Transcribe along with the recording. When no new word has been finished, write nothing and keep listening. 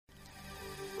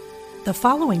The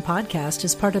following podcast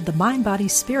is part of the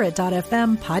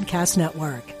MindBodySpirit.fm podcast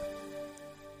network.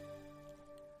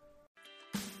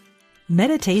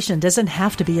 Meditation doesn't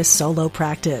have to be a solo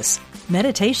practice.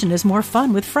 Meditation is more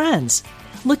fun with friends.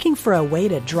 Looking for a way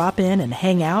to drop in and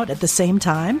hang out at the same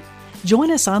time? Join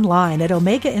us online at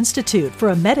Omega Institute for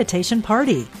a meditation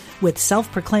party with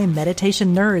self-proclaimed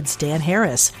meditation nerds Dan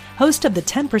Harris, host of the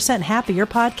 10% Happier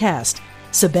podcast,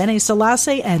 Sebene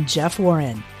Selassie, and Jeff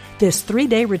Warren. This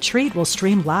 3-day retreat will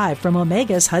stream live from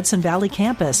Omega's Hudson Valley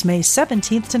campus May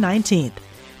 17th to 19th.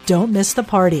 Don't miss the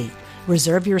party.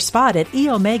 Reserve your spot at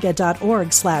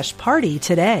eomega.org/party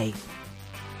today.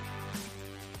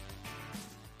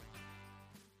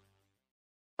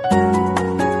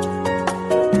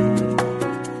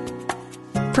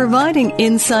 Providing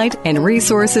insight and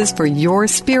resources for your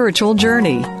spiritual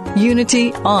journey.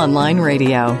 Unity Online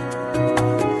Radio.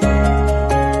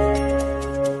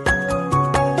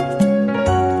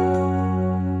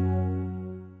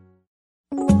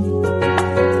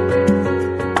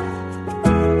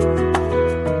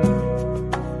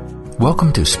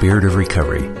 Welcome to Spirit of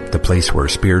Recovery, the place where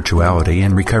spirituality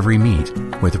and recovery meet,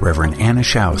 with Reverend Anna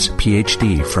Schaus,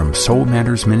 Ph.D. from Soul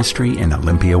Matters Ministry in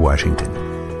Olympia, Washington.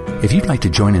 If you'd like to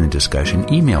join in the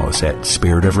discussion, email us at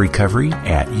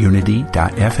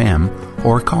spiritofrecovery@unity.fm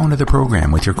or call into the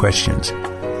program with your questions.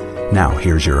 Now,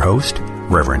 here's your host,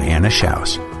 Reverend Anna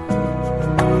Schaus.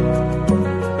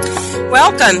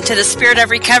 Welcome to the Spirit of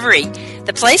Recovery,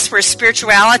 the place where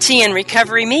spirituality and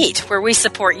recovery meet, where we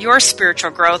support your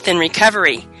spiritual growth and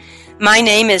recovery. My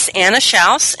name is Anna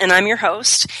Schaus, and I'm your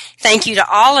host. Thank you to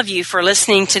all of you for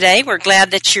listening today. We're glad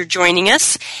that you're joining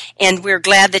us, and we're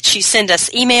glad that you send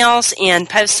us emails and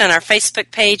post on our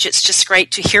Facebook page. It's just great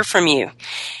to hear from you.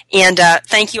 And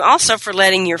thank you also for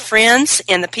letting your friends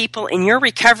and the people in your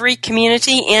recovery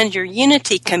community and your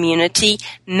Unity community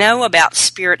know about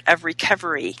Spirit of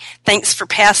Recovery. Thanks for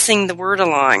passing the word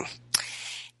along.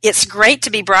 It's great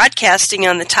to be broadcasting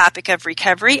on the topic of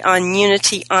recovery on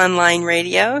Unity Online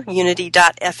Radio,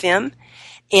 unity.fm,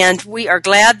 and we are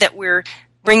glad that we're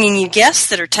bringing you guests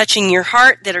that are touching your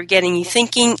heart, that are getting you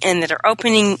thinking, and that are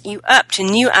opening you up to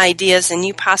new ideas and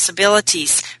new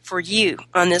possibilities for you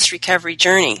on this recovery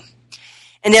journey.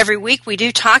 And every week we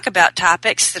do talk about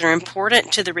topics that are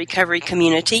important to the recovery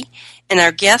community, and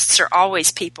our guests are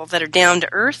always people that are down to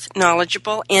earth,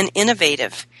 knowledgeable, and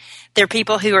innovative. They're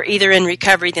people who are either in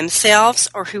recovery themselves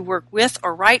or who work with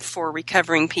or write for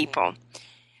recovering people.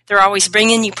 They're always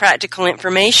bringing you practical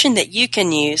information that you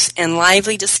can use and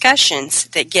lively discussions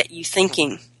that get you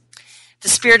thinking. The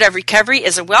Spirit of Recovery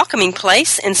is a welcoming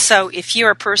place, and so if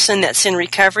you're a person that's in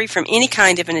recovery from any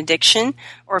kind of an addiction,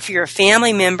 or if you're a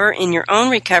family member in your own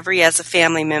recovery as a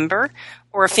family member,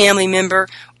 or a family member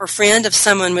or friend of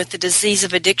someone with the disease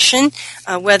of addiction,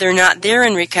 whether or not they're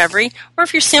in recovery, or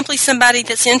if you're simply somebody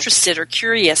that's interested or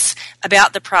curious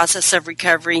about the process of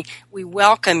recovery, we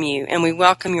welcome you, and we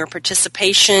welcome your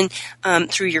participation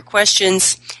through your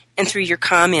questions and through your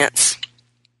comments.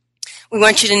 We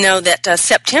want you to know that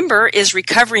September is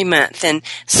Recovery Month, and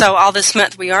so all this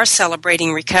month we are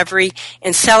celebrating recovery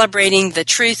and celebrating the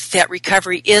truth that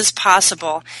recovery is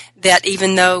possible, that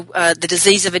even though the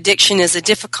disease of addiction is a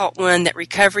difficult one, that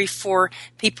recovery for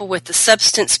people with the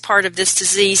substance part of this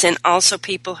disease and also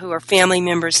people who are family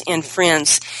members and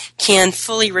friends can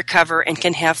fully recover and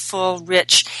can have full,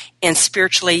 rich, and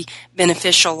spiritually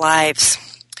beneficial lives.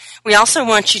 We also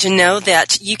want you to know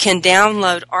that you can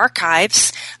download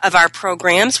archives of our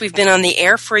programs. We've been on the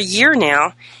air for a year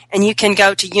now, and you can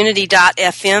go to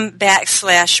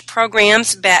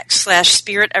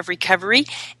unity.fm/programs/Spirit of Recovery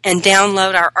and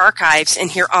download our archives and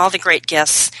hear all the great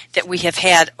guests that we have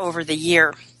had over the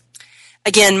year.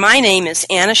 Again, my name is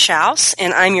Anna Schaus,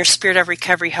 and I'm your Spirit of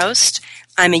Recovery host.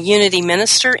 I'm a Unity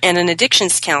minister and an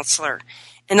addictions counselor.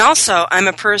 And also, I'm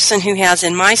a person who has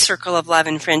in my circle of love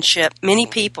and friendship many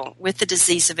people with the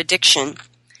disease of addiction.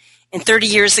 And 30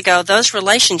 years ago, those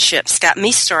relationships got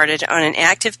me started on an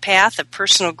active path of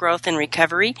personal growth and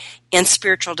recovery and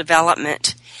spiritual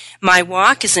development. My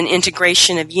walk is an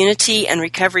integration of unity and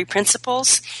recovery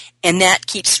principles, and that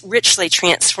keeps richly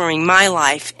transforming my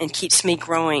life and keeps me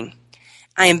growing.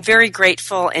 I am very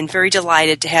grateful and very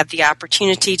delighted to have the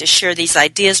opportunity to share these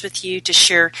ideas with you, to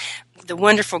share the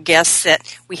wonderful guests that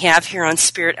we have here on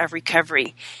Spirit of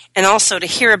Recovery, and also to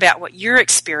hear about what you're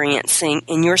experiencing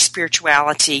in your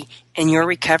spirituality and your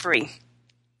recovery.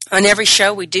 On every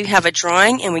show, we do have a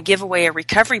drawing, and we give away a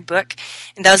recovery book,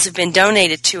 and those have been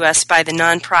donated to us by the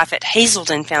nonprofit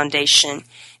Hazelden Foundation.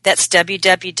 That's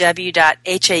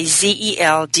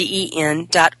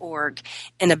www.hazelden.org.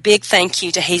 And a big thank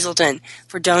you to Hazelden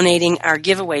for donating our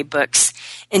giveaway books.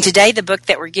 And today the book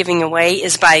that we're giving away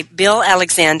is by Bill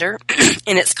Alexander,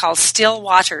 and it's called Still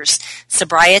Waters,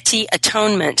 Sobriety,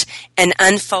 Atonement, and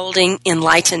Unfolding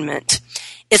Enlightenment.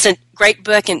 It's a great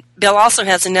book, and Bill also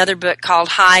has another book called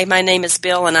Hi, My Name is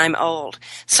Bill and I'm Old.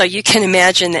 So you can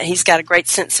imagine that he's got a great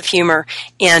sense of humor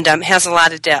and has a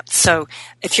lot of depth. So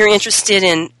if you're interested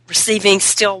in receiving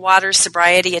Still Waters,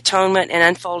 Sobriety, Atonement, and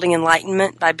Unfolding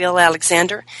Enlightenment by Bill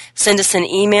Alexander, send us an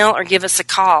email or give us a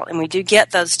call, and we do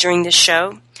get those during the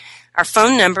show. Our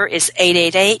phone number is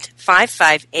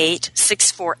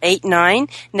 888-558-6489,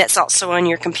 and that's also on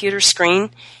your computer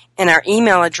screen. And our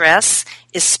email address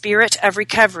is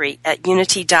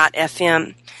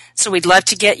spiritofrecovery@unity.fm. So we'd love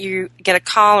to get a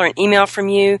call or an email from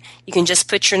you. You can just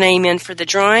put your name in for the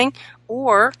drawing,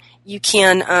 or you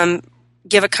can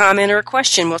give a comment or a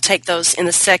question. We'll take those in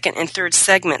the second and third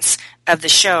segments of the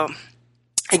show.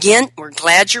 Again, we're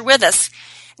glad you're with us.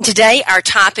 Today, our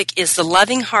topic is the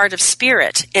loving heart of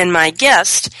spirit, and my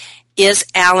guest is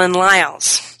Alan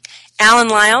Lyles. Alan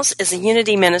Lyles is a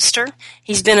Unity minister.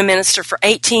 He's been a minister for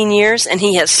 18 years, and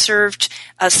he has served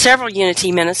several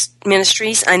Unity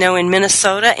ministries, I know, in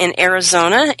Minnesota and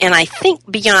Arizona, and I think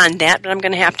beyond that, but I'm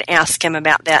going to have to ask him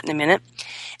about that in a minute.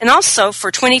 And also,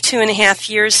 for 22 and a half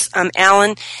years,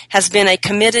 Alan has been a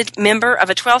committed member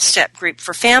of a 12-step group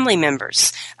for family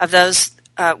members of those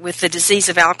with the disease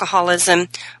of alcoholism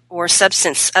or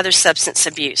other substance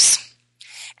abuse.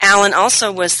 Alan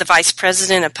also was the Vice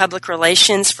President of Public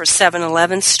Relations for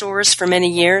 7-Eleven stores for many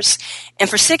years, and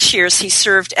for 6 years he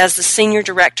served as the Senior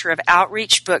Director of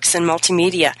Outreach Books and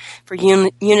Multimedia for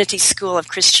Unity School of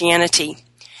Christianity.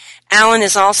 Alan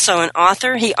is also an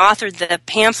author. He authored the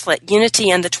pamphlet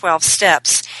Unity and the 12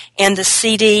 Steps and the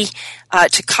CD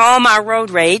To Calm Our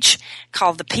Road Rage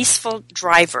called The Peaceful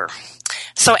Driver.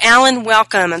 So Alan,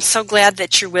 welcome. I'm so glad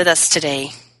that you're with us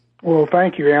today. Well,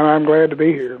 thank you, Anna. I'm glad to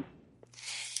be here.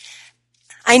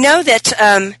 I know that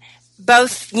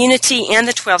both Unity and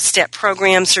the 12-Step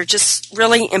programs are just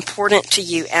really important to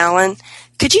you, Alan.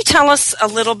 Could you tell us a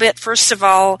little bit, first of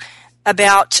all,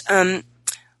 about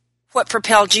what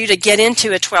propelled you to get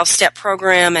into a 12-Step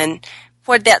program and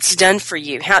what that's done for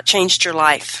you, how it changed your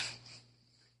life?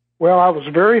 Well, I was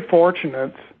very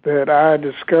fortunate that I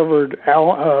discovered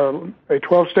a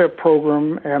 12-Step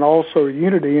program and also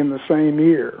Unity in the same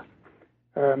year,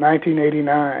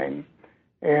 1989.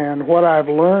 And what I've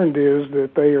learned is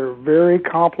that they are very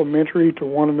complementary to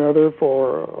one another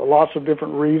for lots of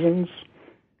different reasons.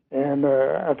 And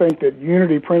I think that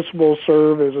Unity principles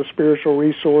serve as a spiritual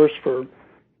resource for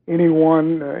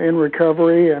anyone in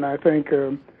recovery. And I think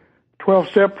a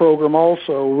 12-step program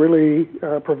also really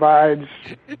provides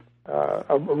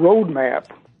a roadmap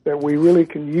that we really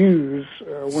can use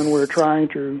when we're trying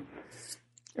to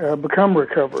become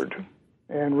recovered.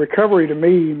 And recovery to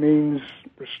me means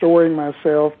restoring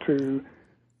myself to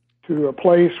a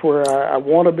place where I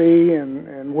want to be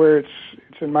and where it's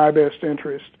in my best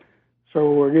interest.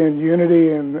 So again,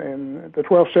 Unity and the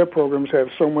 12-step programs have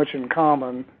so much in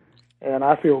common, and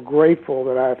I feel grateful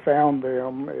that I found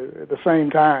them at the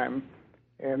same time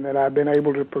and that I've been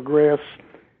able to progress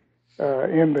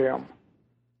in them.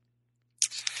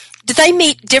 Do they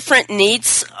meet different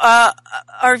needs,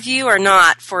 of you, or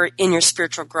not, in your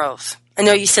spiritual growth? I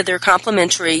know you said they're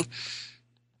complementary.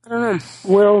 I don't know.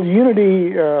 Well,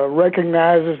 Unity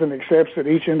recognizes and accepts that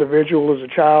each individual is a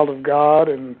child of God,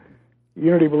 and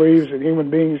Unity believes that human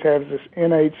beings have this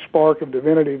innate spark of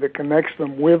divinity that connects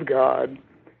them with God.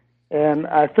 And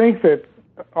I think that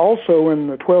also in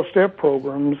the 12-step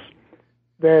programs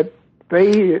that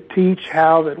they teach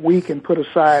how that we can put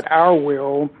aside our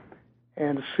will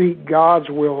and seek God's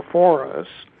will for us.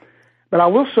 But I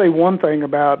will say one thing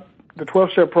about the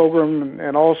 12-step program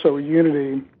and also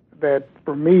Unity that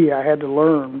for me I had to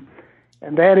learn,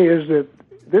 and that is that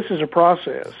this is a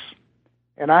process.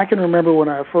 And I can remember when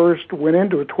I first went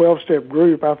into a 12-step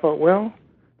group, I thought, well,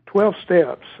 12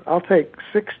 steps. I'll take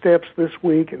 6 steps this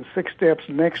week and 6 steps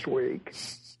next week,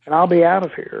 and I'll be out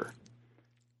of here.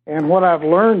 And what I've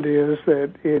learned is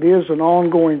that it is an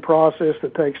ongoing process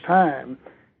that takes time.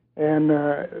 And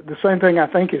the same thing I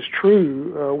think is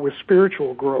true with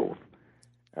spiritual growth.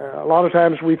 A lot of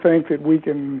times we think that we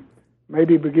can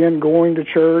maybe begin going to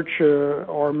church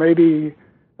or maybe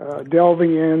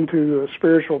delving into a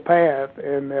spiritual path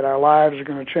and that our lives are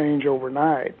going to change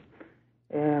overnight.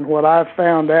 And what I've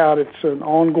found out, it's an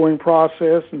ongoing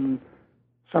process, and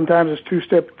sometimes it's 2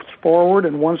 steps forward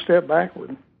and 1 step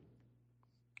backward.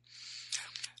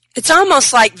 It's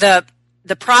almost like the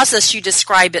process you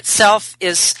describe itself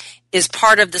is is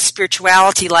part of the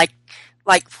spirituality, like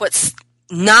what's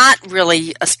not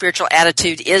really a spiritual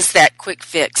attitude is that quick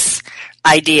fix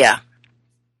idea.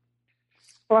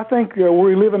 Well, I think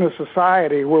we live in a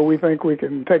society where we think we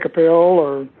can take a pill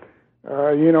or,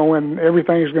 and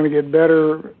everything's going to get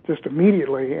better just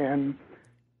immediately. And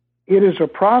it is a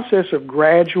process of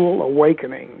gradual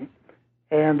awakening.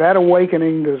 And that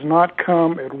awakening does not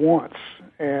come at once.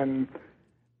 And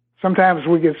sometimes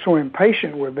we get so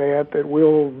impatient with that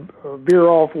we'll veer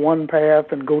off one path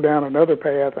and go down another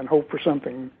path and hope for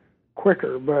something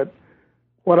quicker. But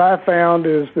what I found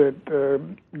is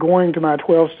that going to my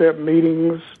 12-step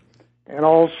meetings and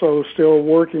also still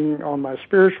working on my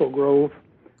spiritual growth,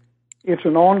 it's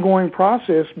an ongoing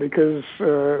process because,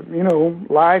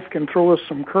 life can throw us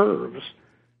some curves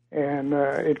and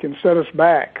it can set us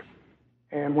back.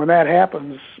 And when that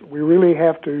happens, we really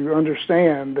have to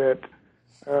understand that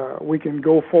we can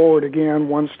go forward again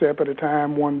one step at a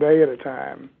time, one day at a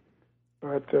time.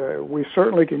 But we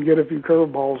certainly can get a few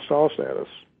curveballs tossed at us.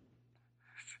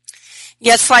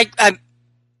 Yes, like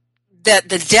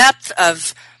the depth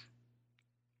of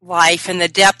life and the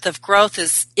depth of growth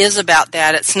is about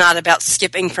that. It's not about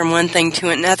skipping from one thing to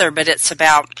another, but it's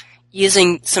about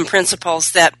using some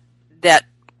principles that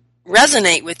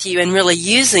resonate with you and really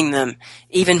using them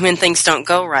even when things don't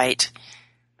go right.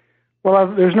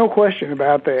 Well, there's no question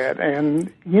about that.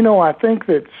 And, I think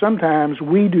that sometimes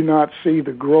we do not see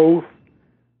the growth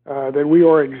that we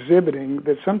are exhibiting,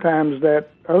 that sometimes that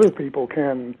other people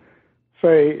can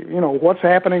say, what's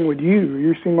happening with you?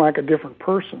 You seem like a different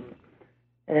person.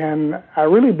 And I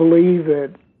really believe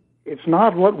that it's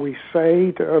not what we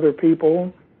say to other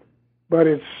people, but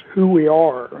it's who we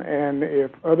are. And if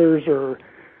others are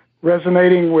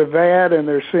resonating with that and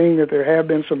they're seeing that there have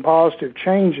been some positive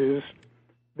changes,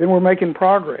 then we're making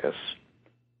progress.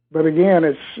 But again,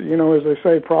 it's, as they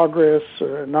say, progress,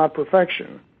 not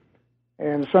perfection.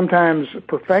 And sometimes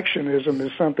perfectionism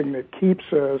is something that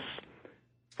keeps us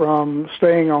from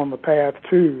staying on the path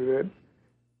too,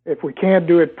 that if we can't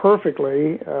do it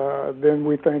perfectly, then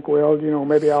we think, well,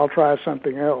 maybe I'll try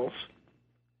something else.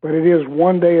 But it is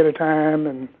one day at a time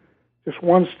and just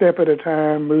one step at a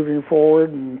time moving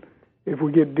forward. And if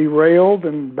we get derailed,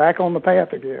 then back on the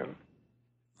path again.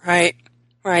 Right.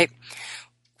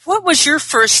 What was your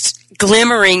first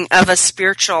glimmering of a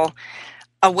spiritual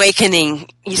awakening?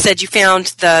 You said you found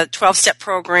the 12-step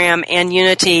program and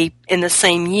Unity in the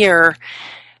same year.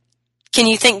 Can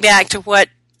you think back to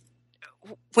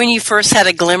when you first had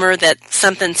a glimmer that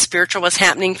something spiritual was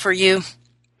happening for you?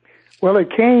 Well, it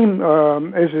came,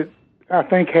 as it I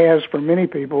think has for many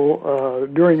people,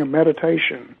 during a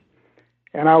meditation.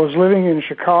 And I was living in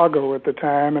Chicago at the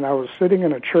time, and I was sitting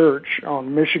in a church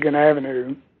on Michigan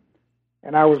Avenue,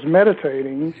 and I was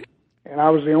meditating, and I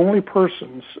was the only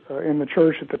person in the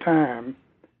church at the time.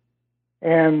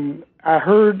 And I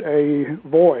heard a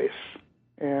voice,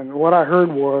 and what I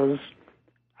heard was,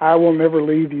 I will never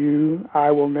leave you, I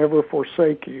will never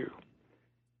forsake you.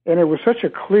 And it was such a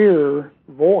clear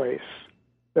voice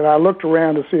that I looked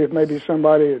around to see if maybe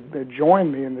somebody had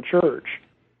joined me in the church.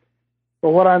 But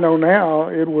what I know now,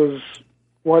 it was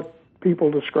what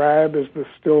people describe as the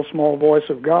still small voice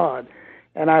of God.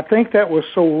 And I think that was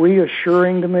so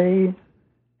reassuring to me.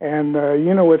 And, I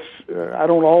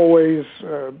don't always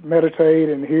meditate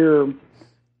and hear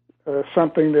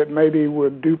something that maybe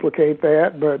would duplicate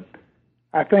that, but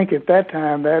I think at that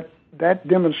time that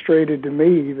demonstrated to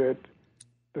me that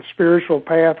the spiritual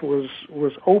path was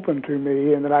open to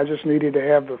me and that I just needed to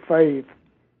have the faith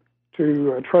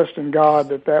to trust in God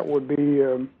that would be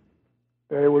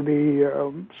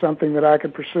something that I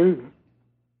could pursue.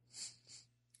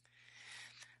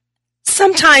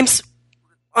 Sometimes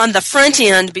on the front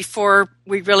end, before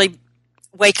we really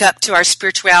wake up to our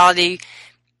spirituality,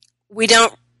 we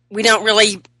don't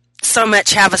really so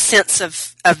much have a sense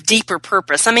of deeper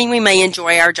purpose. I mean, we may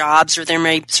enjoy our jobs, or there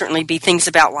may certainly be things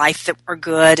about life that are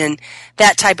good and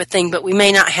that type of thing, but we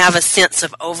may not have a sense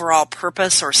of overall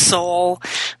purpose or soul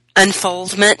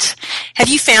unfoldment. Have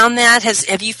you found that?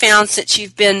 Have you found, since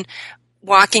you've been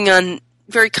walking on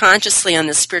very consciously on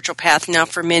this spiritual path now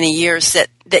for many years,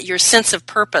 that your sense of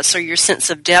purpose or your sense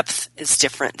of depth is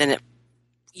different than it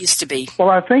used to be? Well,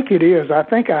 I think it is. I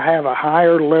think I have a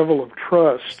higher level of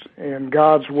trust in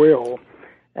God's will.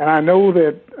 And I know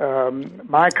that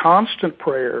my constant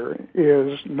prayer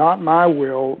is not my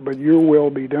will, but your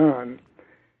will be done.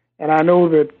 And I know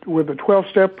that with the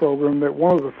 12-step program, that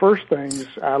one of the first things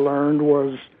I learned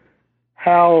was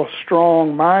how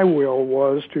strong my will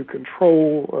was to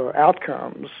control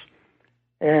outcomes.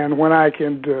 And when I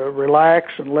can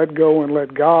relax and let go and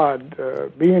let God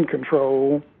be in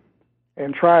control,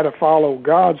 and try to follow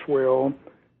God's will,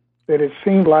 that it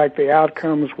seemed like the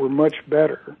outcomes were much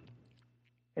better.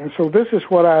 And so this is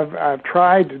what I've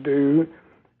tried to do.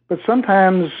 But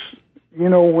sometimes,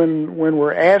 when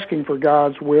we're asking for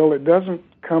God's will, it doesn't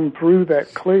come through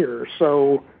that clear.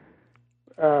 So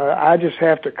I just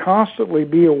have to constantly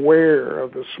be aware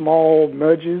of the small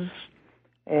nudges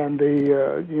and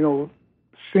the,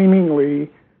 seemingly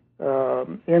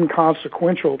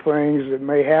inconsequential things that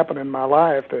may happen in my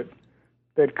life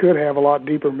that could have a lot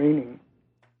deeper meaning.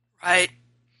 Right.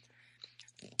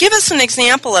 Give us an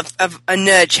example of a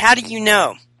nudge. How do you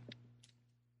know?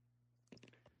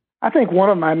 I think one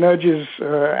of my nudges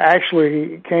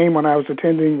actually came when I was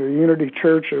attending the Unity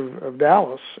Church of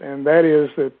Dallas, and that is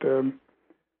that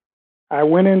I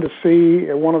went in to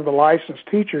see one of the licensed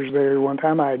teachers there one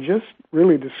time. I had just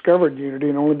really discovered Unity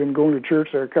and only been going to church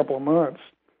there a couple of months.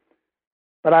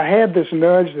 But I had this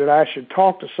nudge that I should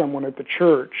talk to someone at the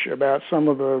church about some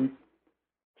of the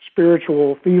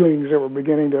spiritual feelings that were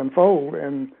beginning to unfold.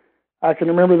 And I can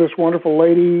remember this wonderful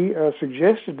lady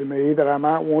suggested to me that I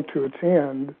might want to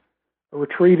attend a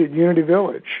retreat at Unity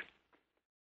Village.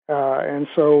 And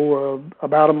so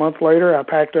about a month later, I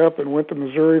packed up and went to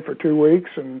Missouri for 2 weeks.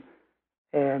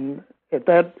 And at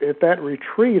that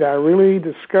retreat, I really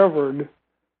discovered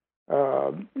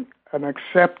an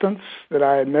acceptance that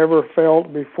I had never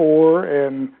felt before,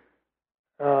 and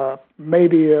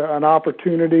maybe an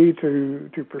opportunity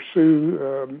to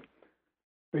pursue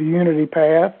the unity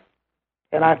path.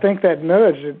 And I think that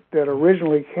nudge that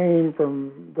originally came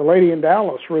from the lady in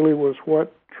Dallas really was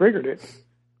what triggered it.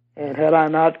 And had I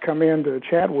not come in to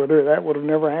chat with her, that would have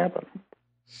never happened.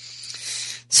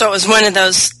 So it was one of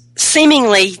those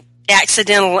seemingly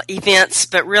accidental events,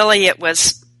 but really it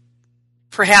was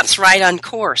perhaps right on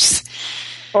course.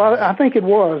 Well, I think it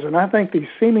was, and I think these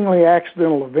seemingly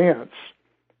accidental events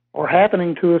are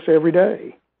happening to us every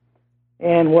day.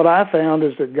 And what I found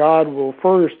is that God will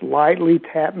first lightly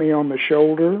tap me on the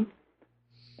shoulder,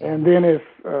 and then if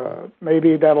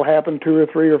maybe that'll happen 2 or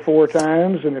 3 or 4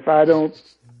 times, and if I don't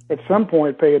at some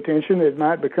point pay attention, it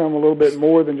might become a little bit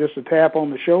more than just a tap on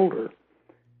the shoulder.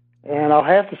 And I'll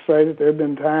have to say that there have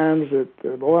been times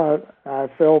that, I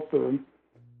felt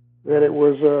that it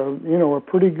was, a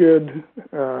pretty good,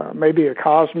 maybe a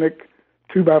cosmic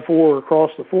 2x4 across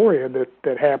the forehead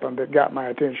that happened that got my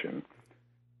attention.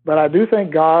 But I do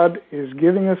think God is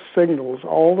giving us signals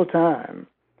all the time.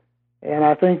 And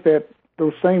I think that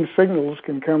those same signals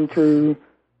can come through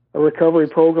a recovery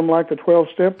program like the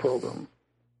 12-step program.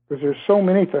 Because there's so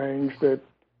many things that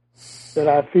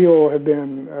I feel have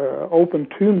been open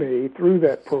to me through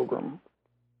that program.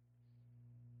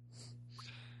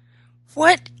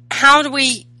 How do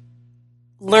we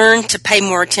learn to pay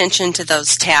more attention to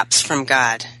those taps from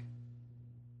God?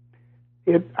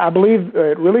 I believe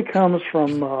it really comes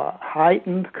from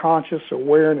heightened conscious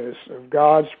awareness of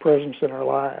God's presence in our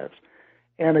lives.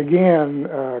 And again,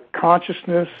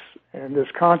 consciousness and this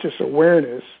conscious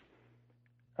awareness,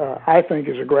 I think,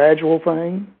 is a gradual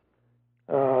thing.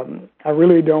 I've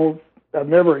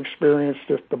never experienced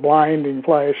just the blinding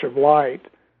flash of light.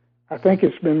 I think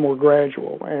it's been more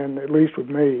gradual, and at least with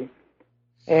me.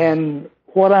 And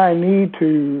what I need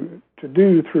to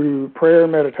do through prayer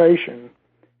and meditation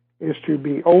is to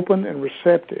be open and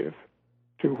receptive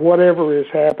to whatever is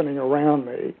happening around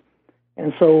me.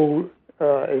 And so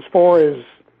as far as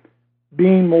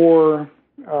being more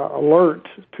alert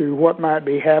to what might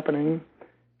be happening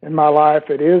in my life,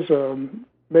 it is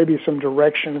maybe some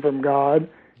direction from God.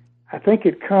 I think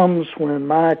it comes when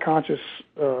my conscious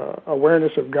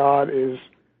awareness of God is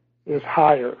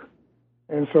higher.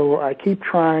 And so I keep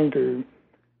trying to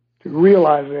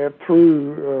realize that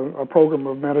through a program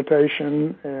of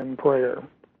meditation and prayer.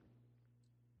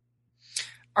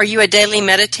 Are you a daily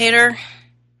meditator?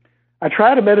 I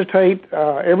try to meditate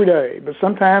every day, but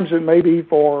sometimes it may be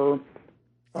for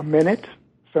a minute.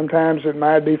 Sometimes it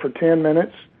might be for 10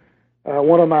 minutes.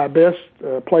 One of my best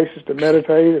places to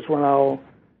meditate is when I'll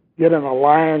get in a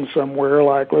line somewhere,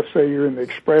 like let's say you're in the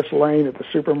express lane at the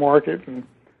supermarket and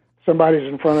somebody's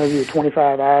in front of you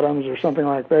 25 items or something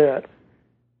like that.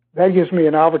 That gives me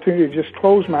an opportunity to just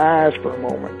close my eyes for a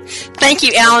moment. Thank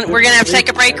you, Alan. We're going to have to take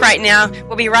a break right now.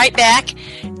 We'll be right back.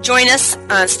 Join us.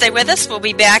 Stay with us. We'll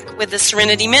be back with the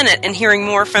Serenity Minute and hearing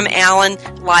more from Alan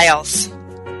Lyles.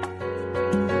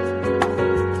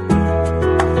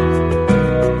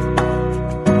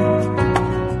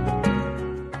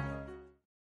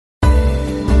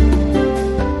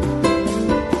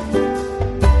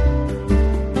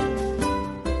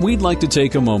 We'd like to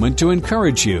take a moment to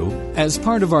encourage you, as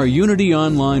part of our Unity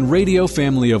Online radio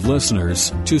family of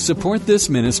listeners, to support this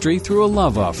ministry through a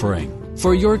love offering.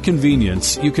 For your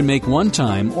convenience, you can make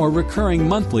one-time or recurring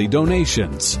monthly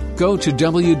donations. Go to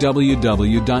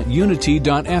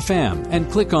www.unity.fm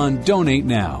and click on Donate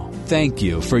Now. Thank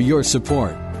you for your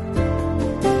support.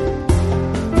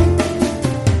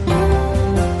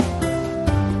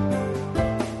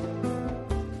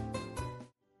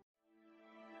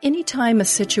 Anytime a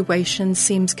situation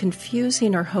seems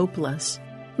confusing or hopeless,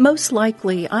 most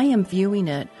likely I am viewing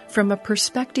it from a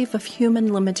perspective of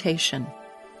human limitation.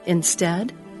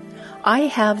 Instead, I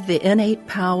have the innate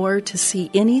power to see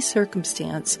any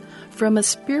circumstance from a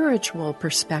spiritual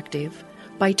perspective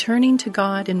by turning to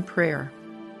God in prayer.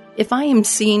 If I am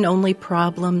seeing only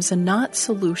problems and not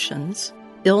solutions,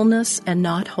 illness and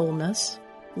not wholeness,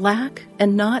 lack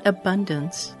and not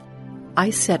abundance,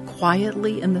 I sit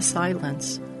quietly in the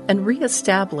silence and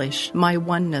reestablish my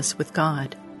oneness with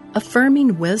God,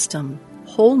 affirming wisdom,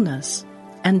 wholeness,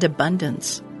 and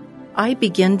abundance. I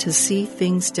begin to see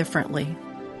things differently.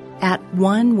 At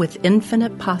one with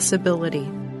infinite possibility,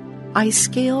 I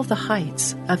scale the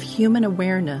heights of human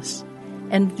awareness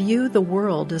and view the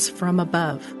world as from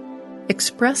above,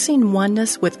 expressing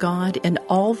oneness with God in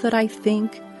all that I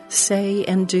think, say,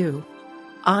 and do.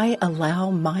 I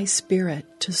allow my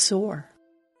spirit to soar.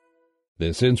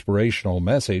 This inspirational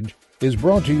message is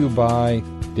brought to you by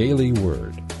Daily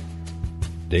Word.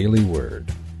 Daily Word.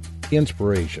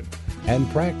 Inspiration and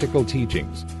practical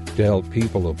teachings to help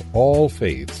people of all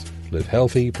faiths live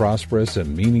healthy, prosperous,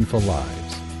 and meaningful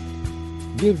lives.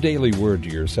 Give Daily Word to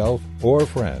yourself or a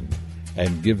friend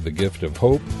and give the gift of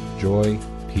hope, joy,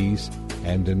 peace,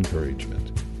 and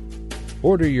encouragement.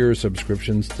 Order your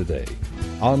subscriptions today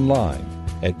online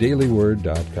at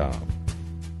dailyword.com.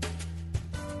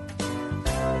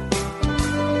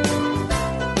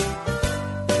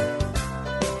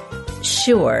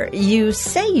 Sure, you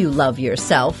say you love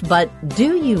yourself, but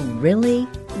do you really?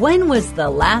 When was the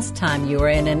last time you were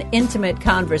in an intimate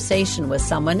conversation with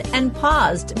someone and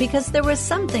paused because there was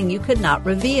something you could not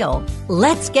reveal?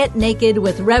 Let's Get Naked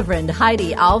with Reverend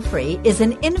Heidi Alfrey is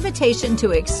an invitation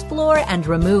to explore and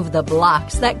remove the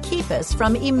blocks that keep us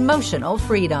from emotional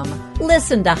freedom.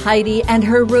 Listen to Heidi and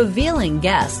her revealing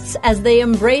guests as they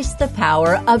embrace the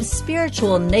power of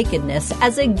spiritual nakedness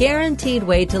as a guaranteed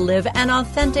way to live an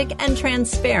authentic and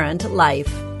transparent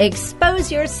life.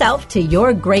 Expose yourself to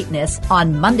your greatness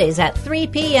on Mondays at 3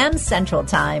 p.m. Central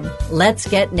Time. Let's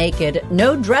Get Naked.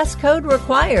 No dress code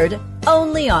required.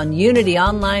 Only on Unity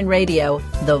Online Radio,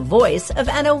 the voice of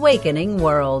an awakening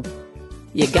world.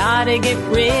 You gotta get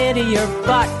rid of your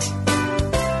butt.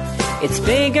 It's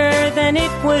bigger than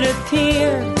it would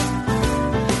appear.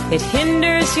 It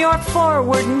hinders your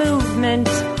forward movement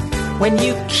when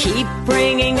you keep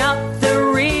bringing up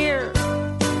the rear.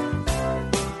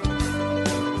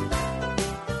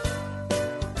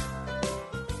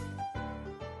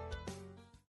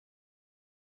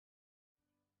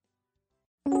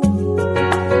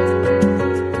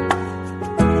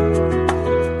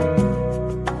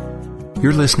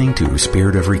 You're listening to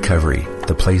Spirit of Recovery,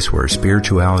 the place where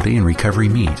spirituality and recovery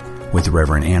meet, with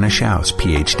Reverend Anna Schaus,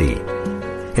 Ph.D.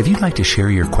 If you'd like to share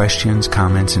your questions,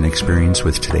 comments, and experience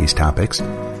with today's topics,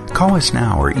 call us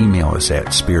now or email us at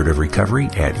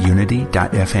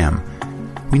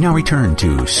spiritofrecovery@unity.fm. We now return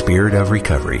to Spirit of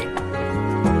Recovery.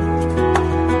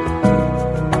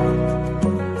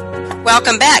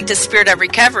 Welcome back to Spirit of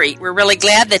Recovery. We're really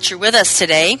glad that you're with us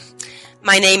today.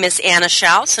 My name is Anna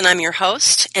Schaus, and I'm your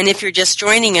host. And if you're just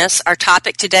joining us, our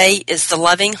topic today is the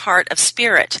loving heart of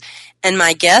spirit. And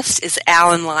my guest is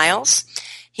Alan Lyles.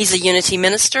 He's a Unity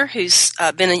minister who's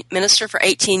been a minister for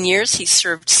 18 years. He's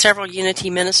served several Unity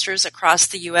ministers across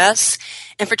the U.S.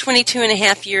 And for 22 and a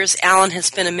half years, Alan has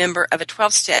been a member of a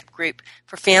 12-step group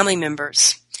for family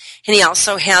members. And he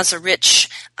also has a rich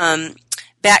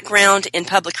background in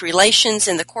public relations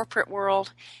in the corporate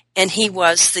world. And he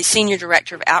was the Senior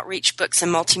Director of Outreach Books and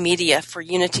Multimedia for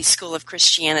Unity School of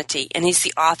Christianity, and he's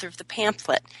the author of the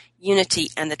pamphlet,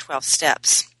 Unity and the 12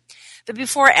 Steps. But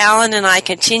before Alan and I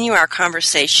continue our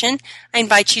conversation, I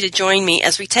invite you to join me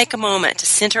as we take a moment to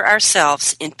center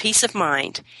ourselves in peace of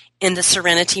mind in the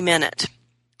Serenity Minute.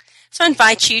 So I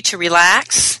invite you to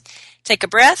relax, take a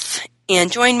breath, and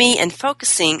join me in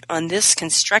focusing on this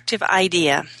constructive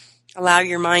idea. Allow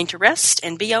your mind to rest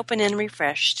and be open and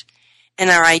refreshed. And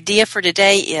our idea for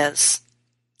today is,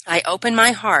 I open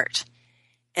my heart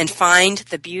and find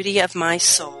the beauty of my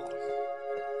soul.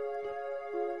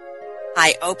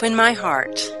 I open my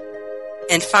heart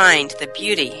and find the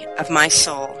beauty of my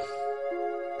soul.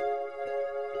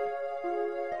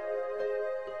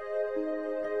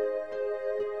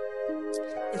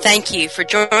 Thank you for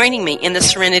joining me in the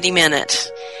Serenity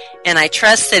Minute. And I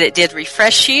trust that it did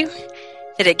refresh you,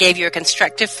 that it gave you a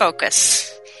constructive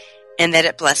focus, and that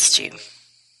it blessed you.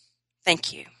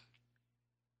 Thank you.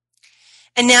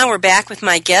 And now we're back with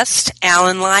my guest,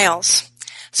 Alan Lyles.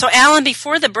 So, Alan,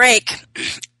 before the break,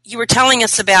 you were telling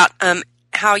us about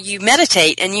how you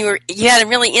meditate, and you had a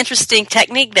really interesting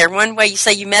technique there. One way you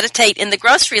say you meditate in the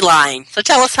grocery line. So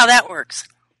tell us how that works.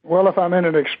 Well, if I'm in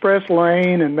an express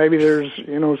lane and maybe there's,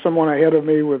 someone ahead of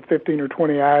me with 15 or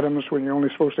 20 items when you're only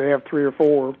supposed to have 3 or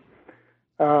 4,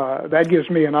 that gives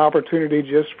me an opportunity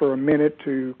just for a minute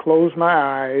to close my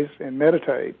eyes and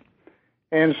meditate.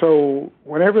 And so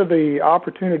whenever the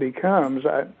opportunity comes,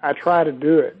 I try to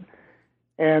do it.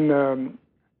 And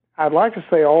I'd like to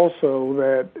say also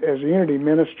that as a Unity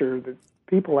minister, that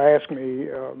people ask me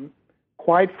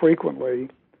quite frequently,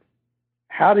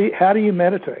 how do you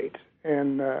meditate?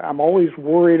 And I'm always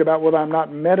worried about whether I'm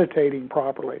not meditating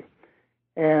properly.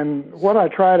 And what I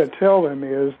try to tell them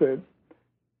is that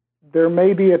there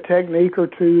may be a technique or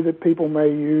two that people may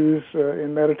use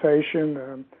in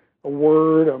meditation, a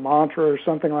word, a mantra, or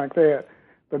something like that.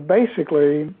 But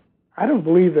basically, I don't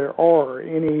believe there are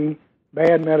any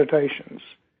bad meditations.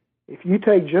 If you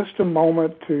take just a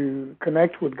moment to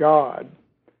connect with God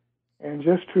and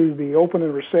just to be open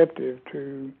and receptive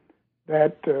to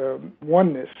that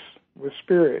oneness with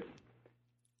Spirit,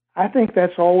 I think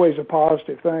that's always a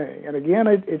positive thing. And again,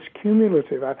 it's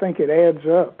cumulative. I think it adds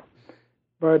up.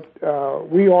 But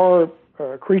we are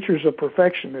creatures of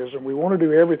perfectionism. We want to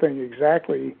do everything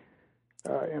exactly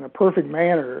in a perfect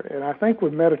manner. And I think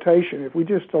with meditation, if we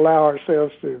just allow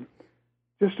ourselves to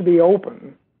be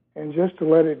open and just to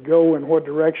let it go in what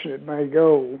direction it may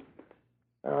go,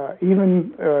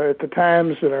 even at the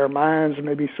times that our minds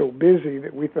may be so busy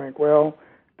that we think, well,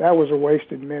 that was a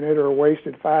wasted minute or a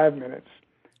wasted 5 minutes,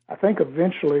 I think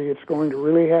eventually it's going to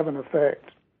really have an effect.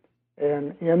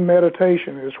 And in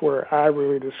meditation is where I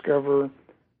really discover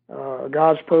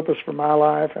God's purpose for my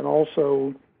life, and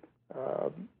also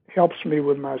helps me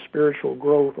with my spiritual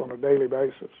growth on a daily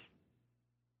basis.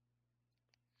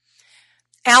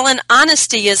 Alan,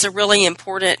 honesty is a really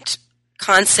important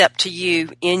concept to you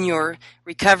in your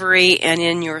recovery and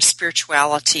in your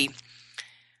spirituality.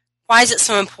 Why is it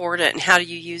so important, and how do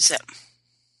you use it?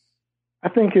 I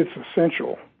think it's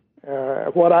essential.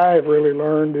 What I have really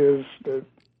learned is that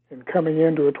in coming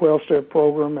into a 12-step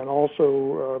program and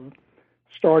also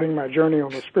starting my journey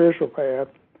on the spiritual path,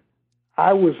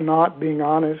 I was not being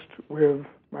honest with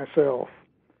myself.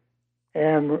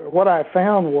 And what I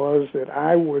found was that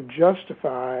I would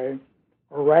justify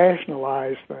or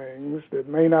rationalize things that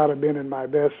may not have been in my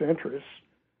best interests,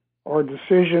 or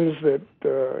decisions that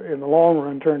in the long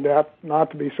run turned out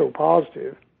not to be so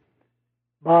positive,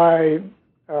 by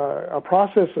a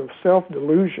process of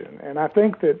self-delusion. And I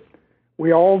think that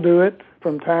we all do it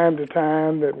from time to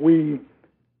time, that we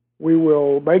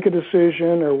will make a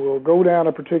decision or we'll go down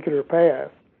a particular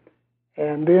path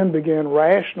and then begin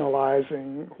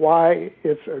rationalizing why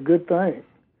it's a good thing.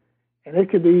 And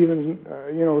it could be even,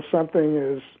 something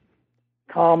as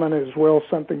common as, well,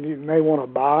 something you may want to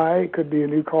buy. It could be a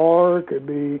new car. It could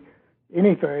be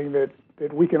anything that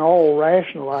we can all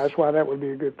rationalize why that would be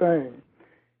a good thing.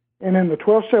 And in the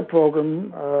 12-step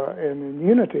program and in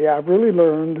Unity, I've really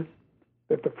learned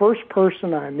that the first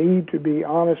person I need to be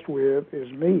honest with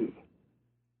is me.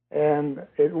 And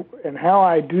how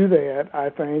I do that, I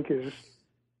think, is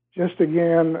just,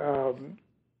 again,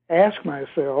 ask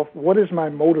myself, what is my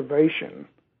motivation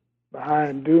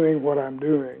behind doing what I'm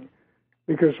doing?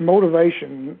 Because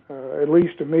motivation, at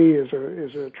least to me, is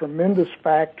a tremendous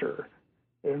factor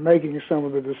in making some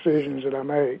of the decisions that I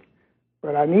make.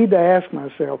 But I need to ask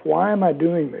myself, why am I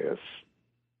doing this?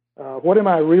 What am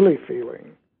I really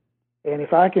feeling? And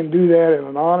if I can do that in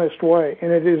an honest way,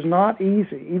 and it is not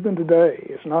easy, even today,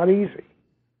 it's not easy,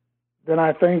 then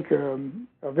I think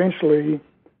eventually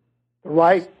the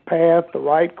right path, the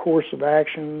right course of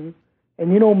action,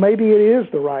 and maybe it is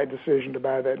the right decision to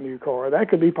buy that new car. That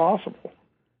could be possible.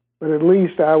 But at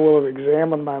least I will have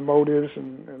examined my motives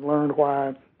and learned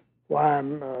why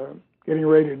I'm getting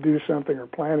ready to do something or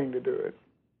planning to do it.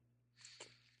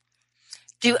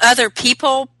 Do other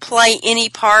people play any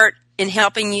part in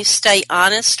helping you stay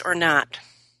honest or not?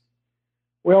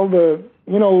 Well, in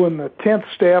the 10th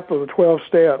step of the 12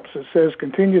 steps, it says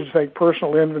continue to take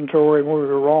personal inventory, and when we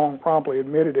were wrong, promptly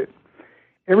admitted it.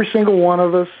 Every single one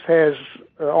of us has,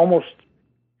 almost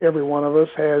every one of us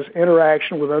has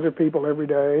interaction with other people every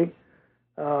day.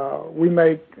 We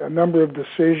make a number of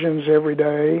decisions every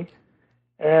day.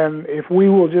 And if we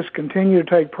will just continue to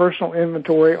take personal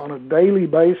inventory on a daily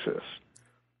basis,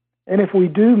 and if we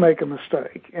do make a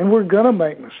mistake, and we're going to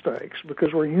make mistakes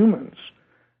because we're humans,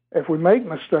 if we make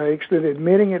mistakes, then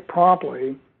admitting it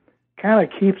promptly kind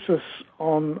of keeps us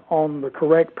on the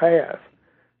correct path.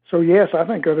 So yes, I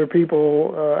think other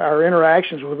people, our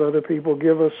interactions with other people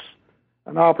give us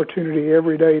an opportunity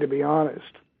every day to be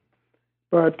honest.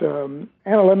 But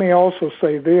Anna, let me also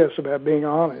say this about being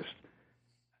honest.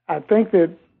 I think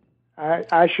that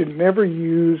I should never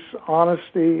use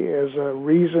honesty as a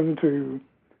reason to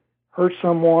hurt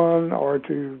someone or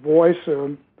to voice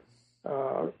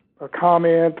a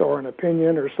comment or an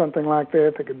opinion or something like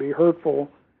that that could be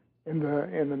hurtful in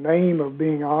the name of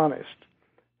being honest.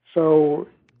 So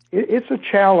it's a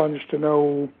challenge to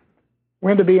know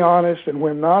when to be honest and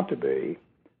when not to be.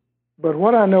 But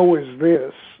what I know is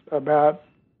this about,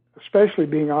 especially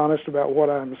being honest about what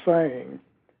I'm saying.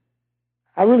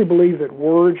 I really believe that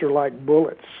words are like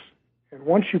bullets. And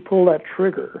once you pull that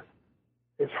trigger,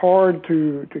 it's hard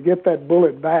to get that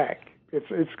bullet back.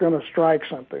 It's going to strike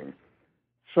something.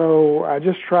 So I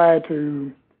just try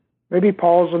to maybe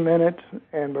pause a minute,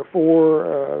 and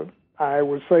before I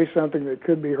would say something that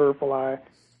could be hurtful, I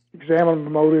examine the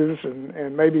motives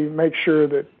and maybe make sure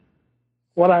that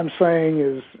what I'm saying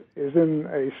is in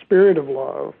a spirit of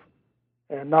love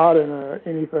and not in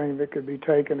anything that could be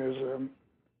taken as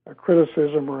a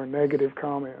criticism or a negative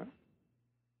comment.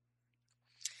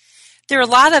 There are a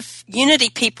lot of Unity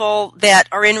people that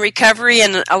are in recovery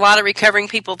and a lot of recovering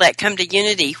people that come to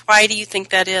Unity. Why do you think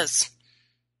that is?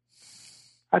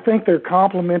 I think they're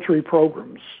complementary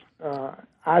programs.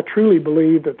 I truly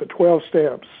believe that the 12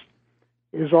 Steps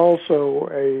is also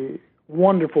a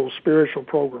wonderful spiritual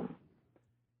program.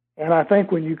 And I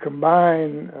think when you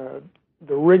combine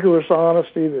the rigorous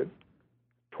honesty that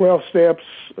 12 Steps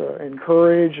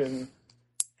encourage and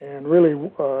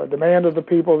really demand of the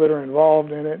people that are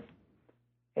involved in it,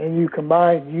 and you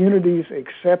combine Unity's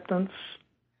acceptance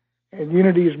and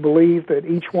Unity's belief that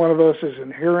each one of us is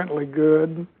inherently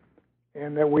good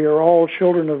and that we are all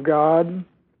children of God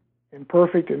and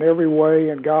perfect in every way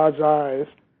in God's eyes,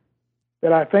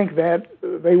 that I think that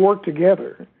they work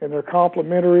together and they're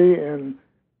complementary and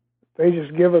they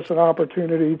just give us an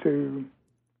opportunity to,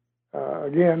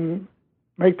 again,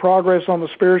 make progress on the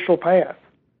spiritual path.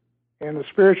 And the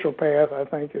spiritual path, I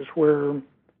think, is where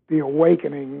the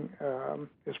awakening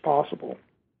is possible.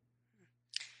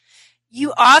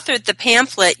 You authored the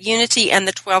pamphlet, Unity and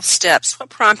the 12 Steps. What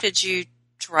prompted you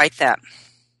to write that?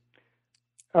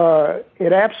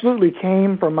 It absolutely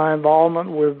came from my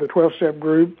involvement with the 12-Step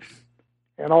group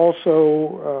and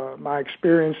also my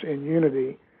experience in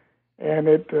Unity. And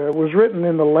it was written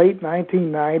in the late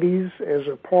 1990s as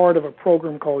a part of a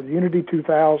program called Unity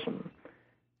 2000.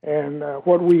 And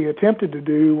what we attempted to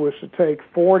do was to take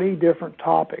 40 different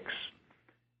topics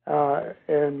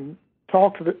and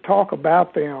talk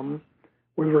about them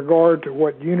with regard to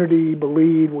what Unity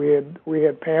believed. We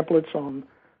had pamphlets on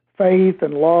faith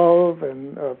and love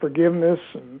and forgiveness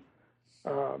and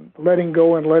letting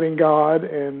go and letting God.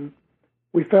 And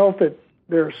we felt that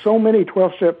there are so many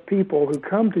 12-step people who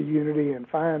come to Unity and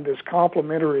find this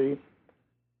complementary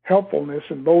helpfulness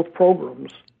in both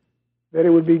programs that it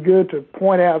would be good to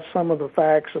point out some of the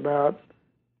facts about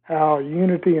how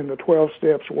Unity and the 12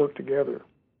 Steps work together.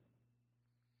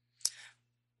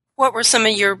 What were some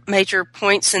of your major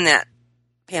points in that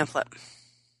pamphlet?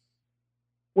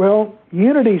 Well,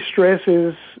 Unity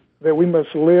stresses that we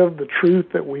must live the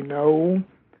truth that we know,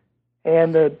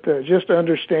 and that just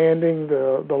understanding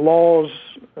the laws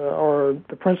or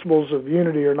the principles of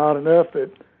Unity are not enough,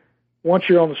 that once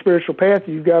you're on the spiritual path,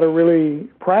 you've got to really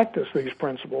practice these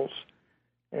principles.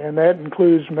 And that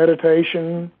includes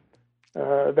meditation,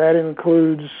 that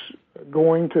includes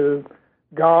going to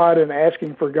God and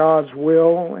asking for God's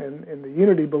will in the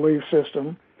Unity belief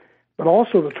system. But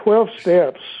also the 12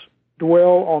 Steps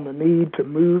dwell on the need to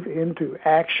move into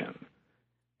action.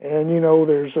 And, you know,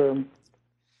 there's the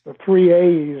 3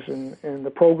 A's in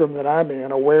the program that I'm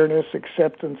in: awareness,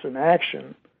 acceptance, and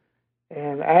action.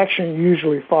 And action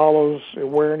usually follows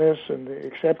awareness and the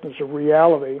acceptance of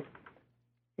reality.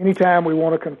 Anytime we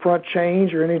want to confront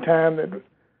change or anytime that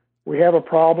we have a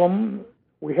problem,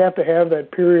 we have to have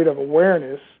that period of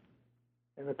awareness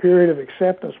and the period of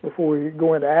acceptance before we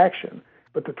go into action.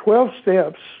 But the 12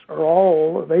 Steps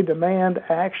they demand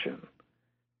action.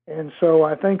 And so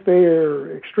I think they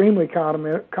are extremely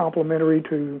complementary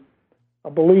to a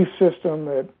belief system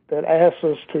that asks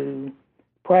us to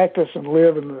practice and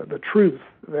live in the truth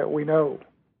that we know.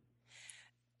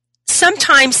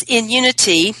 Sometimes in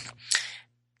Unity,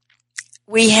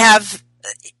 we have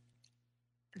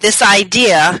this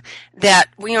idea that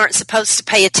we aren't supposed to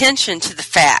pay attention to the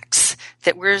facts,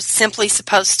 that we're simply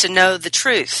supposed to know the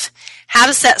truth. How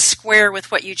does that square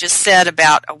with what you just said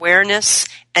about awareness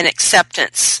and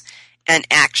acceptance and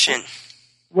action?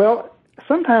 Well,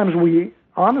 sometimes we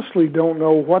honestly don't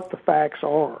know what the facts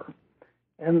are.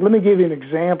 And let me give you an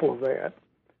example of that.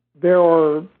 There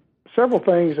are several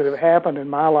things that have happened in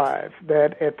my life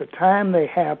that at the time they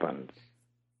happened,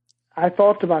 I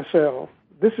thought to myself,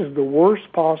 this is the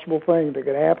worst possible thing that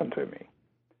could happen to me.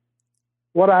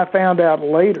 What I found out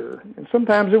later, and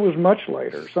sometimes it was much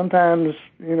later, sometimes,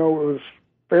 it was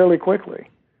fairly quickly,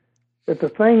 that the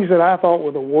things that I thought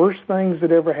were the worst things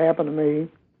that ever happened to me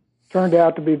turned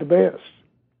out to be the best.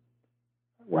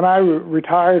 When I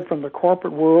retired from the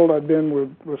corporate world, I'd been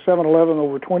with 7-Eleven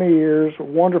over 20 years, a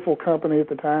wonderful company at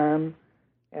the time,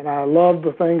 and I loved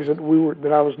the things that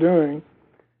I was doing.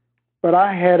 But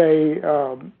I had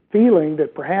a feeling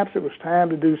that perhaps it was time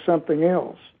to do something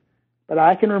else. But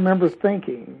I can remember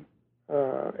thinking,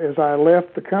 as I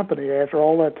left the company after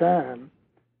all that time,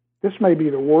 this may be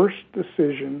the worst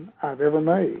decision I've ever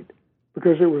made,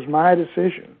 because it was my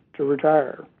decision to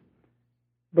retire.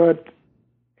 But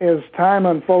as time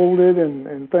unfolded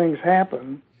and things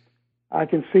happened, I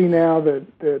can see now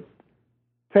that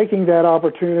taking that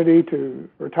opportunity to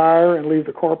retire and leave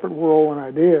the corporate world when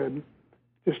I did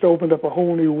just opened up a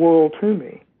whole new world to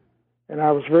me. And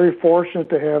I was very fortunate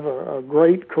to have a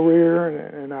great career,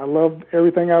 and I loved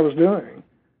everything I was doing.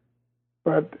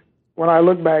 But when I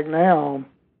look back now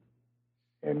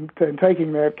and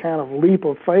taking that kind of leap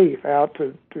of faith out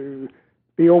to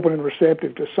be open and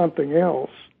receptive to something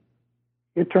else,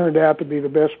 it turned out to be the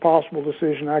best possible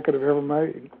decision I could have ever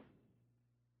made.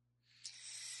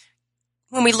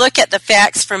 When we look at the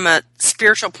facts from a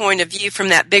spiritual point of view, from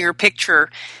that bigger picture,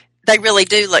 they really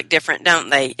do look different, don't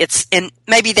they? And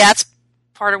maybe that's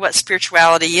part of what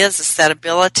spirituality is that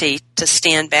ability to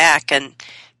stand back and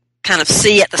kind of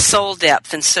see at the soul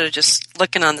depth instead of just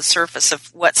looking on the surface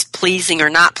of what's pleasing or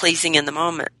not pleasing in the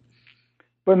moment.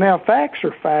 But now facts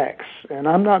are facts, and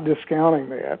I'm not discounting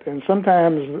that. And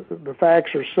sometimes the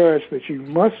facts are such that you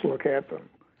must look at them.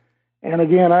 And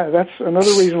again, that's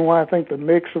another reason why I think the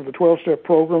mix of the 12-step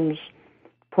program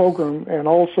and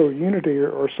also Unity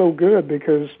are so good,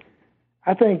 because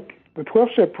I think the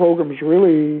 12-step programs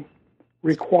really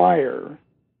require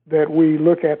that we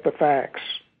look at the facts.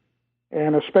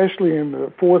 And especially in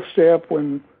the 4th step,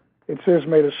 when it says,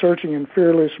 made a searching and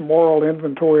fearless moral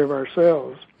inventory of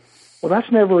ourselves. Well,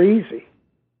 that's never easy.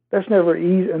 That's never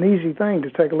an easy thing to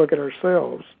take a look at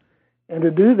ourselves. And to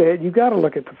do that, you've got to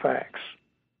look at the facts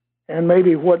and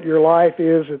maybe what your life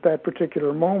is at that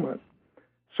particular moment.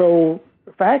 So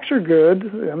facts are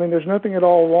good. I mean, there's nothing at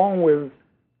all wrong with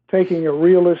taking a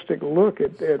realistic look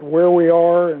at where we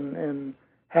are and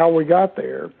how we got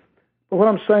there. But what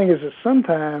I'm saying is that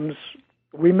sometimes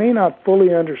we may not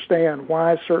fully understand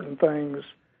why certain things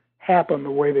happen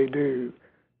the way they do.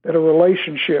 That a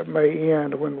relationship may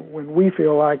end when we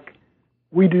feel like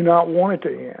we do not want it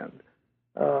to end.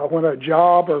 When a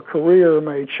job or career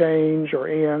may change or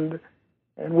end,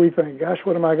 and we think, gosh,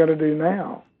 what am I going to do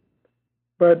now?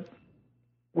 But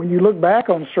when you look back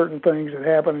on certain things that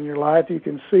happen in your life, you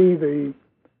can see the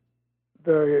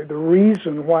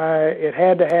reason why it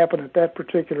had to happen at that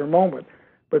particular moment.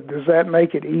 But does that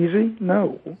make it easy?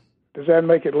 No. Does that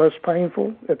make it less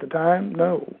painful at the time?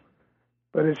 No.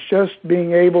 But it's just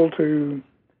being able to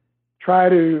try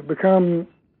to become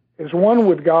as one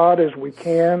with God as we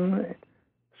can,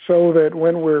 so that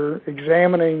when we're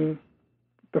examining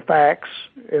the facts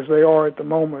as they are at the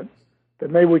moment, that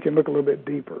maybe we can look a little bit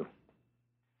deeper.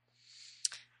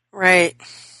 Right.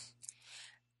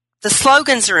 The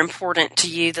slogans are important to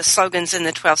you, the slogans in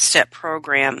the 12-step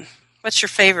program. What's your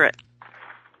favorite?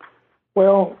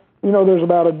 Well, there's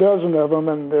about a dozen of them,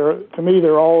 and to me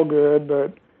they're all good,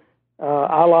 but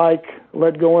I like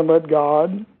Let Go and Let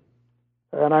God.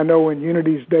 And I know in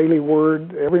Unity's Daily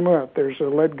Word, every month there's a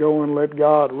Let Go and Let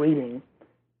God reading.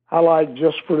 I like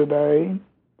Just for Today.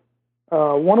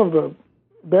 One of the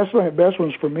best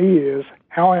ones for me is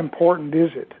How Important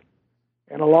Is It?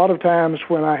 And a lot of times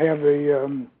when I have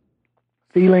the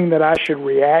feeling that I should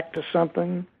react to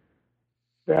something,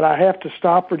 that I have to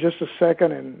stop for just a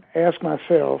second and ask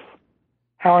myself,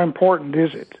 how important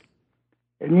is it?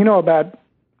 And about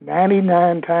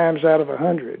 99 times out of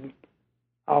 100,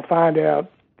 I'll find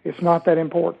out it's not that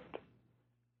important.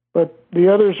 But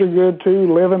the others are good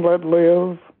too. Live and Let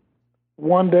Live,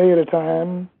 One Day at a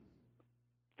Time,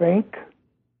 Think.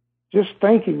 Just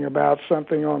thinking about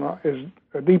something on as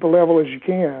a deeper level as you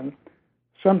can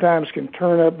sometimes can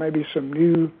turn up maybe some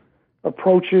new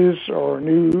approaches or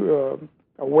new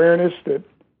awareness that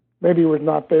maybe was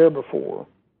not there before.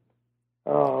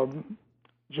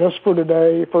 Just for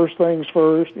Today, First Things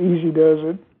First, Easy Does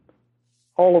It.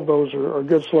 All of those are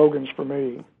good slogans for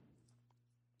me.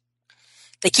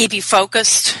 They keep you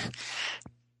focused?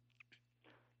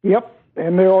 Yep,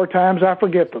 and there are times I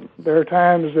forget them. There are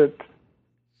times that,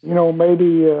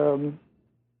 maybe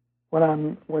when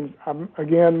I'm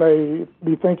again may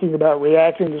be thinking about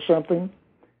reacting to something.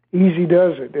 Easy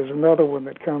Does It is another one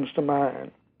that comes to mind.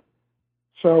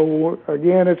 So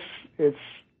again, it's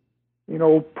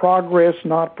progress,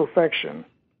 not perfection,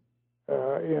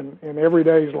 in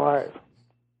everyday's life.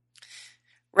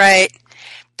 Right.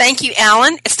 Thank you,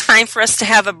 Alan. It's time for us to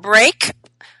have a break.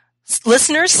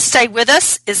 Listeners, stay with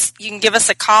us. You can give us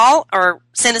a call or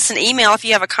send us an email if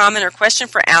you have a comment or question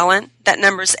for Alan. That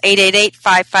number is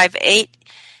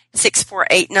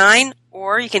 888-558-6489,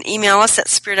 or you can email us at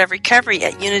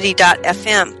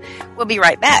spiritofrecovery@unity.fm. We'll be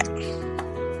right back.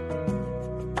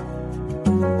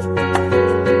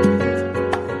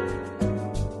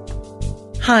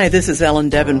 Hi, this is Ellen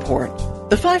Davenport.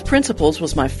 The 5 Principles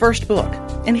was my first book,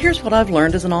 and here's what I've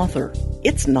learned as an author.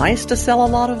 It's nice to sell a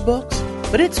lot of books,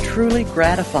 but it's truly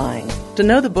gratifying to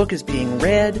know the book is being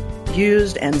read,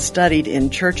 used, and studied in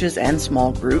churches and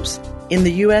small groups in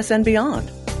the U.S. and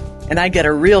beyond. And I get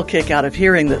a real kick out of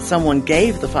hearing that someone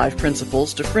gave the 5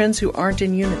 Principles to friends who aren't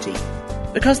in Unity.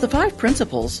 Because the 5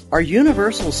 Principles are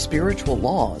universal spiritual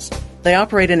laws. They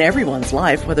operate in everyone's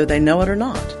life, whether they know it or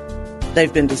not.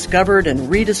 They've been discovered and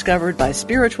rediscovered by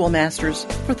spiritual masters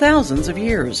for thousands of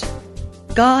years.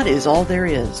 God is all there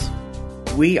is.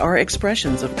 We are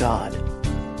expressions of God.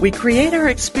 We create our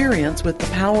experience with the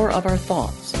power of our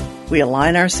thoughts. We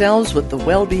align ourselves with the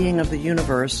well-being of the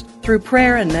universe through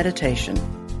prayer and meditation.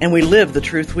 And we live the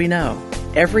truth we know,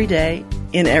 every day,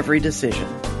 in every decision.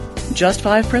 Just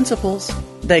 5 Principles.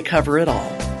 They cover it all.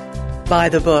 Buy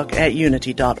the book at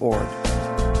unity.org.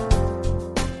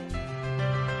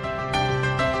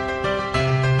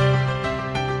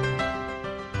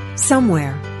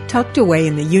 Somewhere, tucked away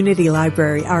in the Unity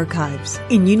Library archives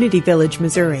in Unity Village,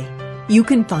 Missouri, you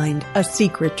can find a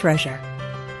secret treasure.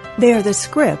 They are the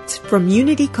scripts from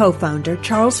Unity co-founder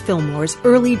Charles Fillmore's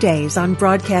early days on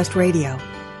broadcast radio,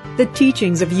 the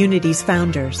teachings of Unity's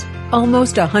founders,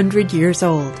 almost 100 years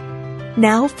old.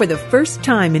 Now, for the first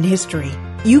time in history,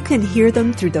 you can hear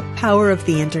them through the power of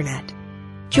the Internet.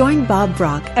 Join Bob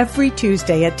Brock every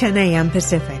Tuesday at 10 a.m.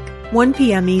 Pacific, 1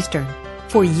 p.m. Eastern,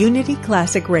 for Unity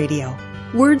Classic Radio,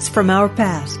 Words from Our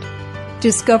Past.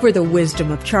 Discover the wisdom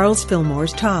of Charles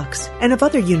Fillmore's talks and of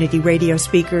other Unity radio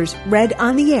speakers read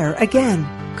on the air again.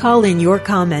 Call in your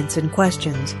comments and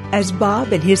questions as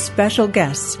Bob and his special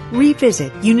guests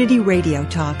revisit Unity radio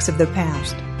talks of the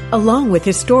past, along with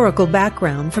historical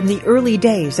background from the early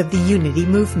days of the Unity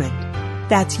movement.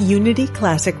 That's Unity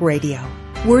Classic Radio,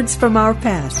 Words from Our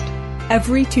Past,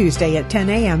 every Tuesday at 10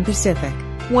 a.m. Pacific,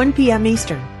 1 p.m.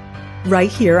 Eastern,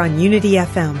 right here on Unity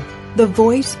FM, the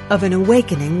voice of an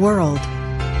awakening world.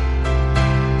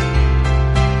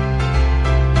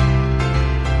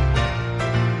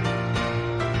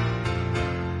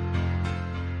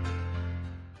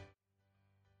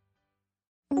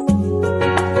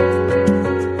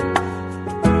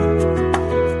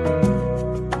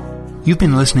 You've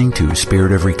been listening to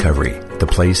Spirit of Recovery, the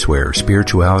place where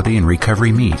spirituality and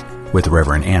recovery meet, with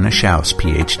Reverend Anna Schaus,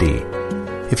 Ph.D.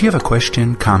 If you have a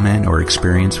question, comment, or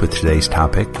experience with today's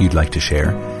topic you'd like to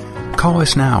share, call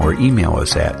us now or email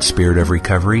us at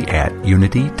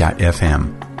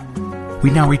spiritofrecovery@unity.fm. We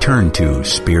now return to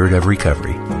Spirit of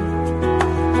Recovery.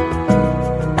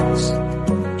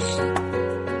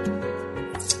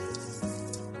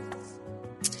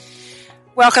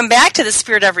 Welcome back to the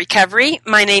Spirit of Recovery.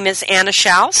 My name is Anna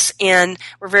Schaus, and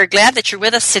we're very glad that you're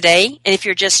with us today. And if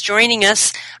you're just joining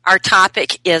us, our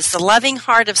topic is the loving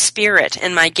heart of spirit,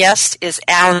 and my guest is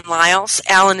Alan Lyles.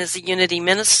 Alan is a Unity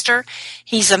minister.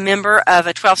 He's a member of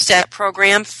a 12-step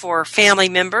program for family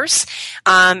members,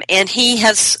 and he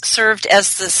has served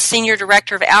as the Senior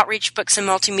Director of Outreach Books and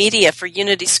Multimedia for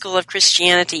Unity School of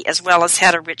Christianity, as well as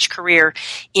had a rich career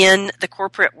in the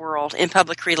corporate world in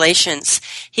public relations.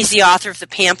 He's the author of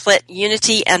the pamphlet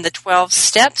Unity and the 12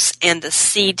 Steps, and the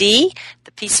CD,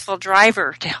 The Peaceful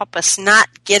Driver, to help us not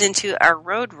get into our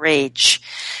road rage.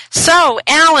 So,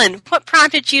 Alan, what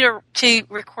prompted you to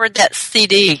record that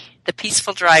CD, The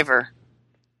Peaceful Driver?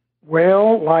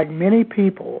 Well, like many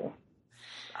people,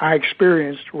 I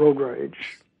experienced road rage.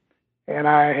 And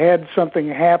I had something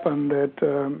happen that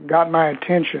got my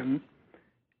attention.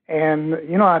 And,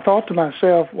 I thought to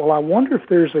myself, well, I wonder if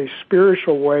there's a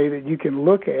spiritual way that you can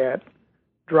look at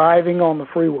driving on the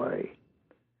freeway.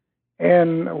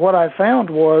 And what I found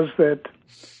was that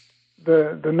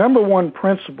the number one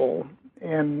principle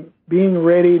in being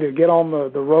ready to get on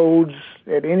the roads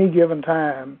at any given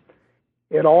time,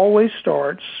 it always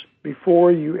starts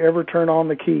before you ever turn on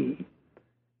the key.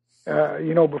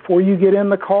 Before you get in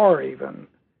the car even,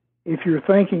 if you're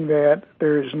thinking that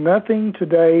there is nothing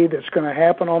today that's going to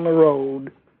happen on the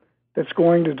road that's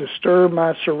going to disturb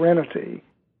my serenity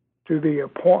to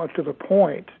the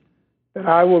point that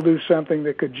I will do something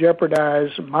that could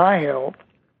jeopardize my health,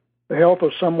 the health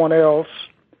of someone else,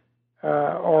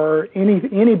 or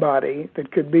anybody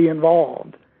that could be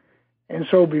involved. And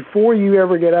so before you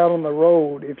ever get out on the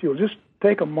road, if you'll just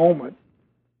take a moment,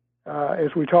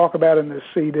 as we talk about in this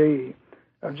CD,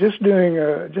 of just doing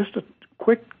just a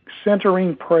quick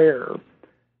centering prayer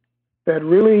that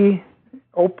really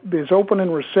is open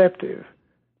and receptive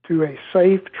to a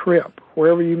safe trip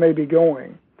wherever you may be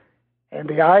going. And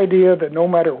the idea that no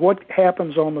matter what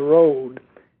happens on the road,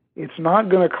 it's not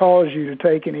going to cause you to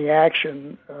take any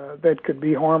action that could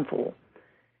be harmful.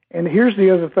 And here's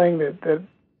the other thing that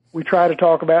we try to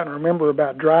talk about and remember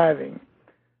about driving.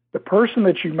 The person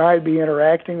that you might be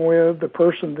interacting with, the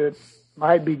person that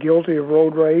might be guilty of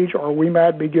road rage, or we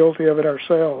might be guilty of it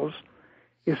ourselves,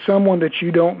 is someone that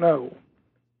you don't know.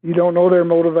 You don't know their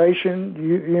motivation.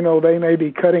 You know, they may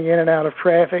be cutting in and out of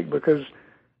traffic because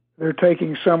they're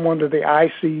taking someone to the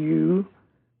ICU.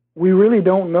 We really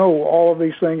don't know all of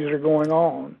these things that are going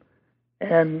on.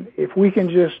 And if we can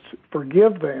just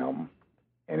forgive them,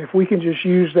 and if we can just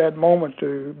use that moment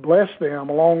to bless them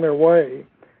along their way,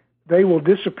 they will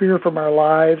disappear from our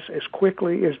lives as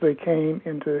quickly as they came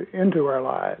into our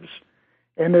lives.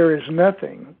 And there is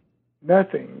nothing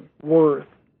worth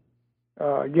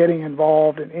getting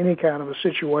involved in any kind of a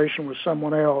situation with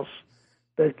someone else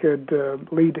that could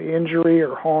lead to injury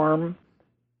or harm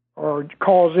or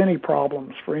cause any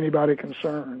problems for anybody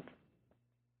concerned.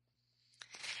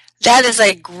 That is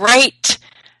a great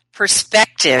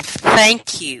perspective.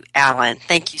 Thank you, Alan.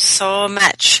 Thank you so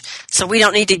much. So we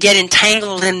don't need to get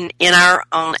entangled in our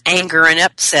own anger and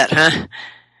upset, huh?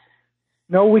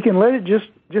 No, we can let it just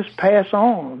pass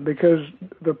on, because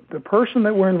the person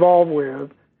that we're involved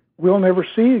with we'll never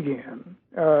see again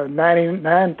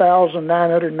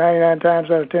 99,999 times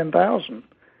out of 10,000.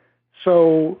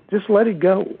 So just let it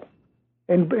go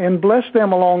and bless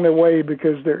them along their way,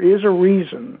 because there is a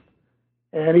reason.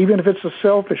 And even if it's a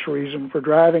selfish reason for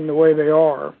driving the way they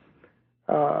are,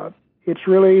 it's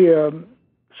really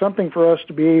something for us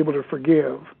to be able to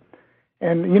forgive.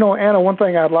 And, you know, Anna, one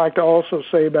thing I'd like to also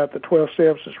say about the 12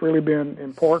 steps that's really been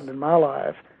important in my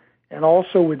life, and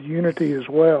also with Unity as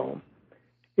well,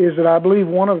 is that I believe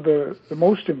one of the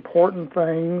most important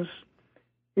things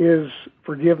is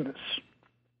forgiveness.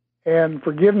 And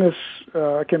forgiveness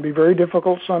can be very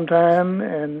difficult sometimes,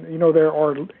 and, you know, there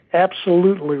are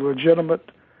absolutely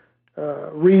legitimate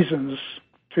reasons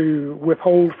to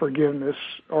withhold forgiveness,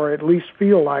 or at least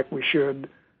feel like we should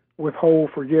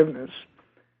withhold forgiveness.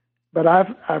 But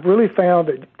I've really found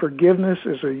that forgiveness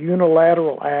is a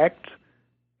unilateral act,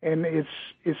 and it's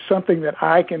something that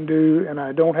I can do, and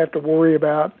I don't have to worry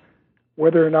about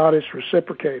whether or not it's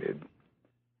reciprocated.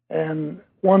 And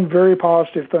one very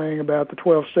positive thing about the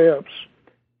 12 steps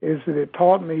is that it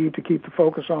taught me to keep the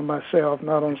focus on myself,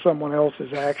 not on someone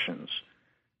else's actions.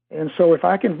 And so if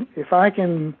I can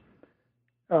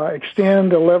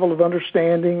extend a level of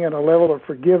understanding and a level of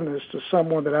forgiveness to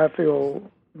someone that I feel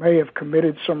may have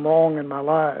committed some wrong in my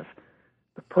life,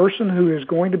 the person who is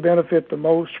going to benefit the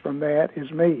most from that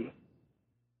is me.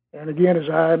 And again, as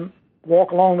I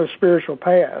walk along the spiritual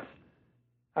path,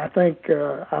 I think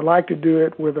I like to do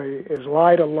it with as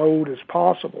light a load as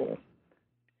possible.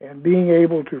 And being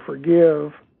able to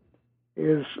forgive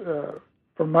is,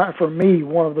 for me,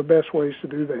 one of the best ways to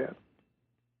do that.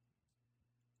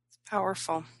 It's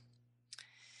powerful.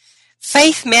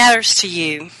 Faith matters to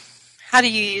you. How do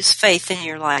you use faith in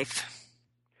your life?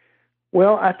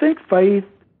 Well, I think faith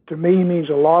to me means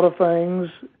a lot of things.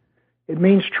 It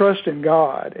means trust in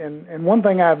God. And one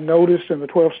thing I've noticed in the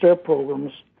 12-step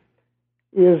programs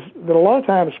is that a lot of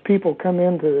times people come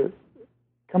into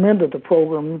the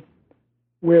program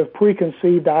with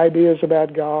preconceived ideas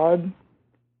about God.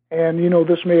 And, you know,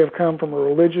 this may have come from a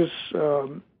religious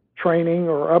training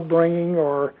or upbringing,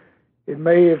 or it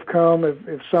may have come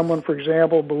if someone, for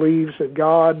example, believes that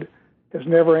God has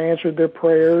never answered their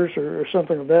prayers or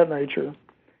something of that nature.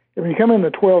 And when you come in the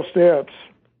 12 steps,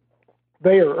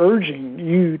 they are urging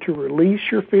you to release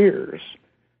your fears,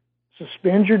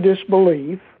 suspend your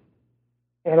disbelief,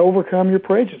 and overcome your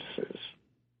prejudices.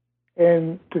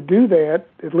 And to do that,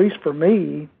 at least for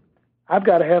me, I've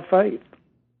got to have faith.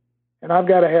 And I've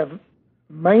got to have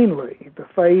mainly the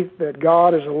faith that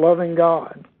God is a loving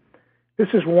God. This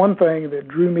is one thing that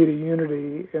drew me to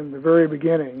Unity in the very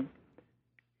beginning,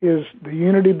 is the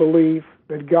Unity belief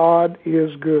that God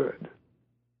is good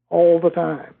all the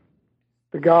time.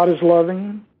 That God is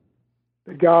loving,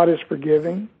 that God is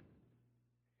forgiving.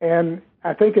 And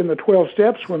I think in the 12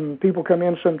 steps, when people come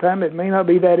in sometime, it may not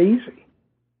be that easy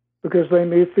because they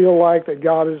may feel like that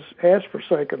God has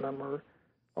forsaken them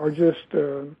or just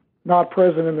not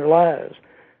present in their lives.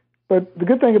 But the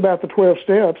good thing about the 12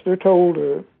 steps, they're told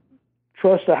to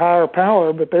trust a higher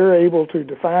power, but they're able to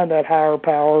define that higher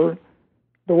power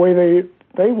the way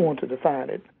they want to define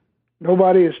it.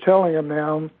 Nobody is telling them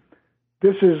now,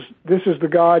 this is the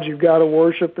God you've got to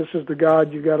worship, this is the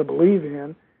God you've got to believe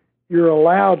in. You're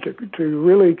allowed to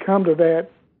really come to that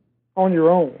on your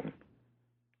own.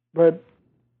 But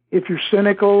if you're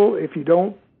cynical, if you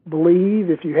don't believe,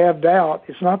 if you have doubt,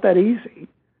 it's not that easy.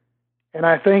 And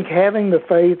I think having the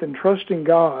faith and trusting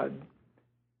God,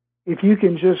 if you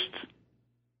can just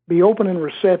be open and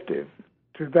receptive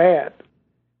to that,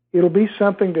 it'll be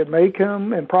something that may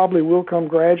come and probably will come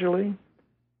gradually.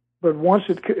 But once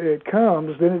it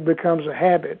comes, then it becomes a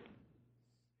habit,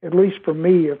 at least for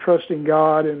me, of trusting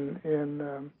God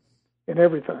in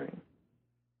everything.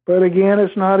 But again,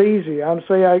 it's not easy. I'm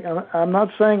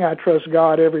not saying I trust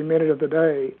God every minute of the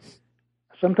day.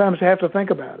 Sometimes I have to think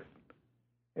about it.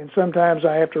 And sometimes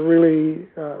I have to really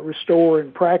restore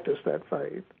and practice that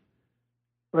faith.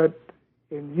 But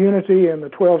in unity and the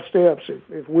 12 steps,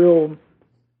 if we'll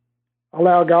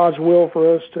allow God's will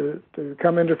for us to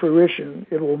come into fruition,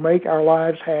 it will make our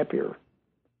lives happier.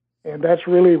 And that's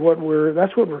really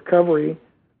that's what recovery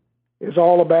is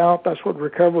all about. That's what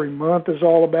Recovery Month is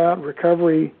all about.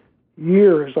 Recovery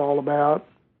Year is all about,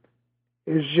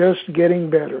 is just getting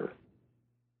better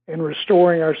and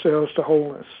restoring ourselves to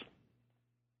wholeness.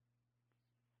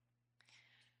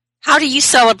 How do you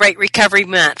celebrate Recovery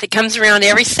Month? It comes around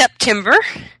every September.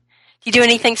 Do you do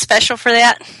anything special for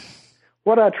that?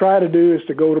 What I try to do is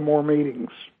to go to more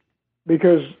meetings,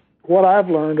 because what I've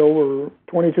learned over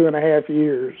 22 and a half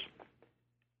years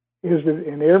is that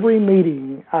in every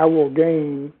meeting I will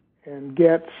gain and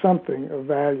get something of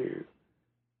value.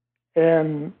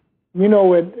 And,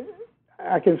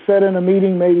 I can sit in a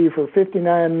meeting maybe for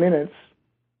 59 minutes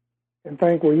and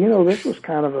think, well, this was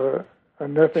kind of a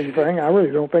nothing thing. I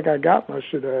really don't think I got much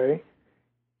today.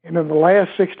 And in the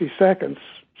last 60 seconds,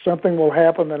 something will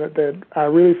happen that I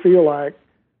really feel like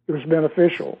it was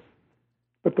beneficial.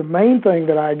 But the main thing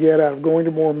that I get out of going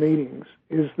to more meetings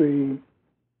is the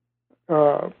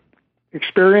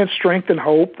experience, strength, and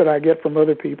hope that I get from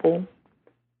other people,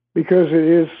 because it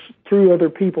is through other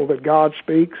people that God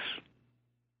speaks,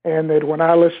 and that when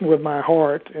I listen with my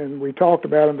heart, and we talked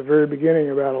about in the very beginning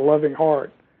about a loving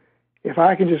heart, if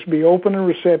I can just be open and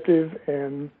receptive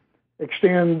and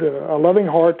extend a loving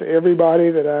heart to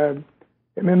everybody that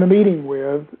I am in the meeting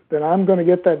with, then I'm going to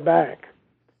get that back.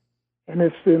 And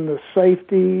it's in the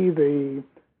safety, the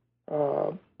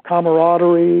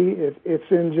camaraderie, it's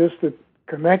in just the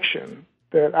connection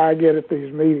that I get at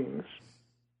these meetings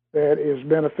that is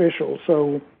beneficial.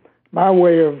 So my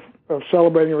way of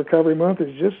celebrating Recovery Month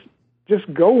is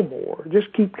just go more,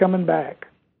 just keep coming back,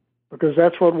 because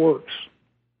that's what works.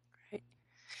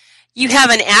 You have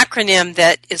an acronym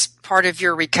that is part of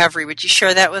your recovery. Would you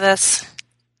share that with us?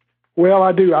 Well,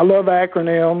 I do. I love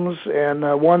acronyms,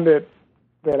 and one that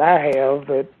I have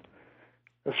that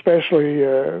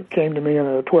especially came to me in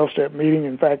a 12-step meeting.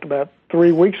 In fact, about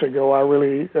 3 weeks ago, I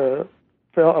really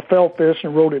felt this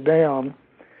and wrote it down.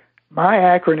 My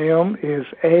acronym is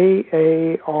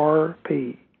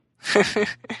AARP.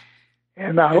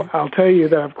 And I'll tell you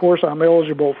that, of course, I'm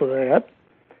eligible for that.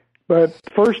 But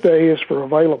first A is for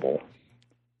available.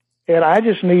 And I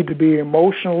just need to be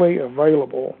emotionally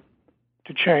available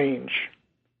to change,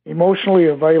 emotionally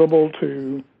available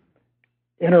to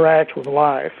interact with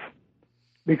life.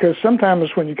 Because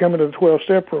sometimes when you come into the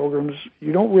 12-step programs,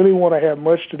 you don't really want to have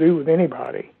much to do with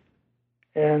anybody.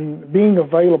 And being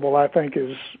available, I think,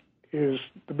 is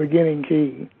the beginning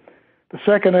key. The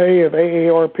second A of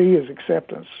AARP is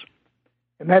acceptance.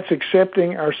 And that's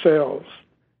accepting ourselves.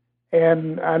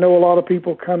 And I know a lot of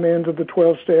people come into the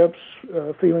 12 steps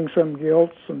feeling some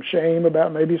guilt, some shame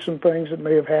about maybe some things that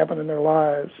may have happened in their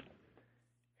lives.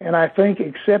 And I think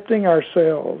accepting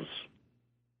ourselves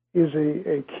is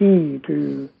a key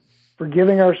to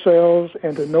forgiving ourselves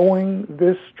and to knowing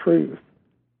this truth.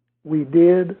 We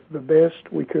did the best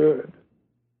we could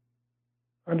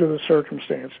under the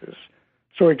circumstances.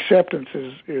 So acceptance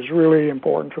is really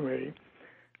important for me.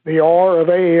 The R of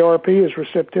AARP is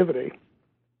receptivity.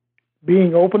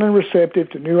 Being open and receptive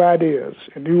to new ideas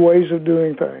and new ways of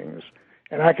doing things.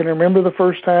 And I can remember the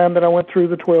first time that I went through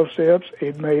the 12 steps,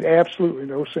 it made absolutely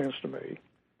no sense to me.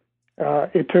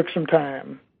 It took some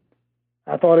time.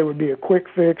 I thought it would be a quick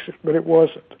fix, but it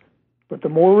wasn't. But the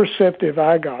more receptive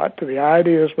I got to the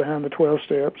ideas behind the 12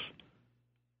 steps,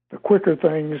 the quicker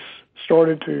things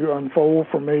started to unfold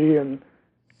for me, and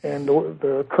and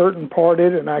the curtain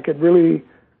parted, and I could really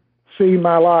see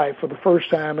my life for the first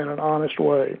time in an honest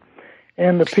way.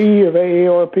 And the P of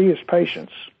AARP is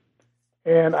patience.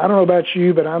 And I don't know about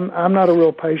you, but I'm not a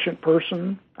real patient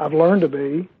person. I've learned to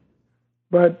be.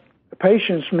 But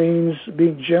patience means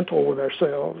being gentle with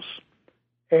ourselves.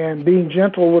 And being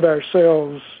gentle with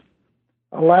ourselves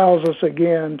allows us,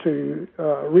 again, to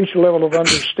reach a level of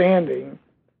understanding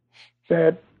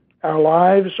that our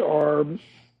lives are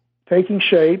taking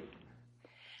shape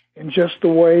in just the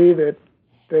way that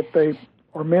they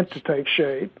are meant to take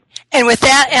shape. And with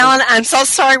that, Alan, I'm so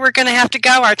sorry we're going to have to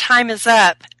go. Our time is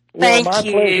up. Thank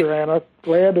you. My pleasure, Anna.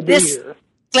 Glad to be here.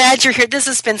 Glad you're here. This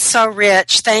has been so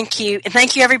rich. Thank you. And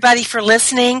thank you, everybody, for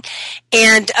listening.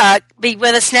 And be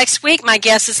with us next week. My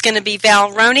guest is going to be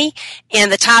Val Roney,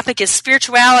 and the topic is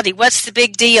spirituality. What's the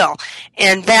big deal?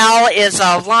 And Val is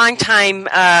a longtime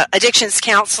addictions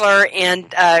counselor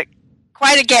and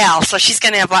quite a gal, so she's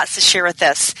going to have lots to share with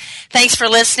us. Thanks for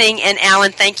listening. And,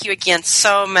 Alan, thank you again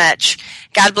so much.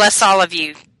 God bless all of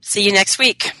you. See you next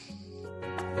week.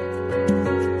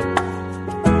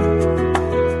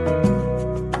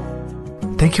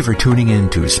 Thank you for tuning in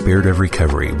to Spirit of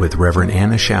Recovery with Reverend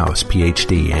Anna Schaus,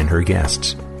 Ph.D., and her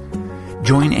guests.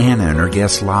 Join Anna and her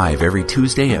guests live every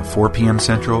Tuesday at 4 p.m.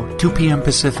 Central, 2 p.m.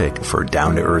 Pacific for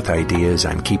down-to-earth ideas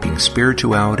on keeping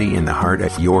spirituality in the heart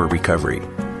of your recovery.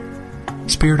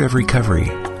 Spirit of Recovery,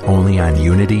 only on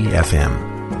Unity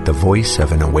FM, the voice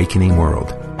of an awakening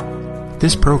world.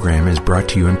 This program is brought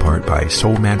to you in part by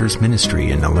Soul Matters Ministry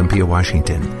in Olympia,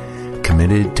 Washington,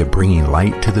 committed to bringing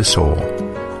light to the soul.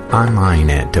 Online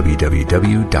at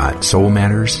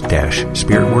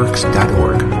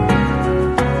www.soulmatters-spiritworks.org.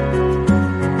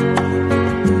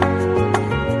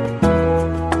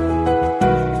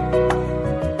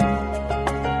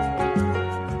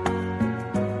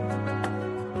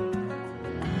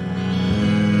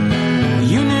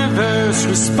 Universe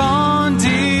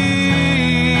responding.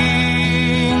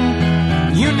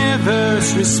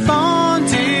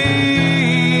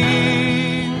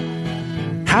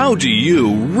 How do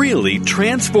you really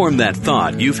transform that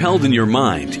thought you've held in your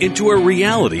mind into a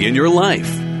reality in your life?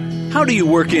 How do you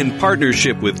work in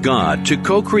partnership with God to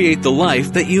co-create the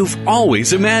life that you've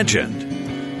always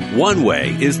imagined? One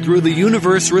way is through the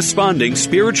Universe Responding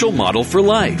Spiritual Model for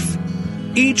Life.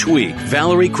 Each week,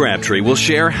 Valerie Crabtree will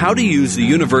share how to use the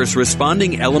Universe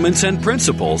Responding elements and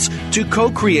principles to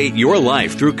co-create your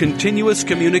life through continuous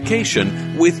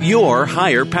communication with your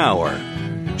higher power.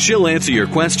 She'll answer your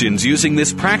questions using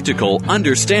this practical,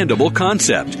 understandable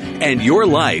concept, and your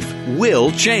life will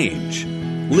change.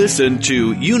 Listen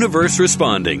to Universe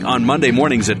Responding on Monday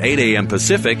mornings at 8 a.m.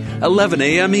 Pacific, 11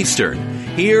 a.m. Eastern,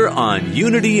 here on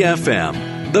Unity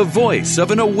FM, the voice of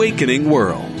an awakening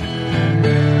world.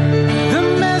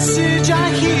 The message I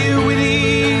hear with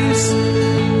ease,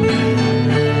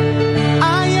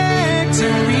 I act to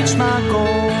reach my goals.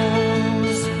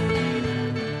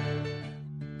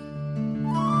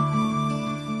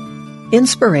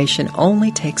 Inspiration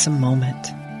only takes a moment.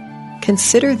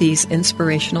 Consider these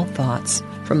inspirational thoughts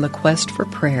from the Quest for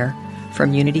Prayer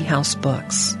from Unity House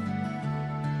Books.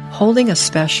 Holding a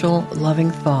special,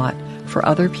 loving thought for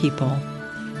other people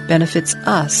benefits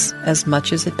us as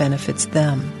much as it benefits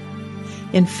them.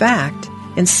 In fact,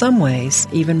 in some ways,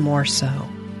 even more so.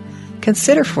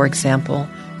 Consider, for example,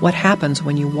 what happens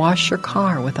when you wash your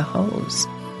car with a hose.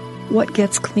 What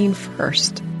gets clean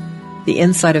first? The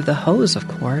inside of the hose, of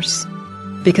course,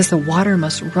 because the water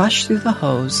must rush through the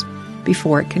hose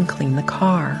before it can clean the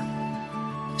car.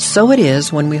 So it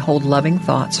is when we hold loving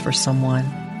thoughts for someone.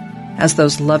 As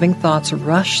those loving thoughts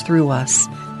rush through us,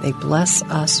 they bless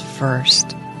us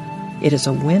first. It is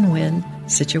a win-win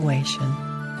situation.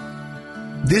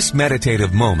 This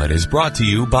meditative moment is brought to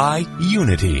you by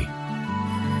Unity.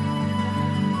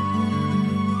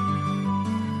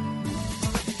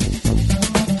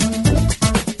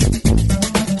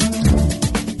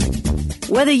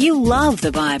 Whether you love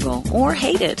the Bible or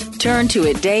hate it, turn to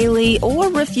it daily or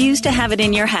refuse to have it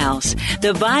in your house,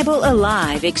 The Bible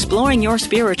Alive, Exploring Your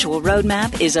Spiritual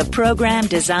Roadmap is a program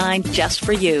designed just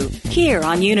for you, here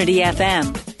on Unity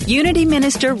FM. Unity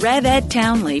Minister Rev Ed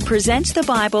Townley presents the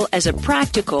Bible as a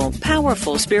practical,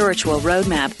 powerful spiritual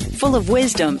roadmap full of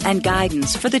wisdom and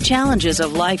guidance for the challenges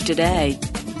of life today.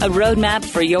 A roadmap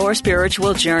for your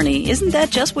spiritual journey. Isn't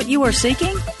that just what you are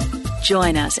seeking?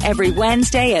 Join us every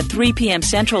Wednesday at 3 p.m.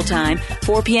 Central Time,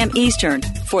 4 p.m. Eastern,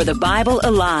 for The Bible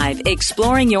Alive,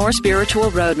 Exploring Your Spiritual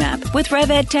Roadmap with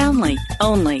Rev Ed Townley,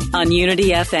 only on Unity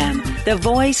FM, the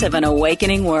voice of an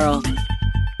awakening world.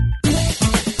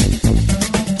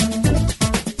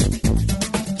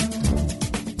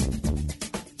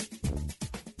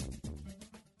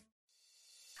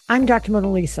 I'm Dr. Mona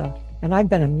Lisa, and I've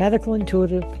been a medical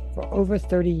intuitive for over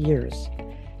 30 years.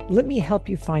 Let me help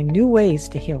you find new ways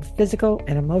to heal physical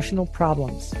and emotional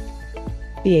problems.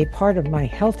 Be a part of my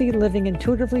Healthy Living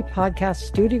Intuitively podcast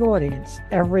studio audience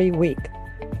every week.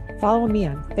 Follow me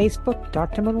on Facebook,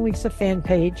 Dr. Mona Lisa fan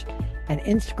page, and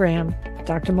Instagram,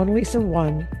 Dr. Mona Lisa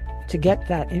 1, to get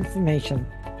that information.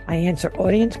 I answer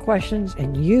audience questions,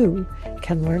 and you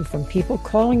can learn from people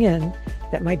calling in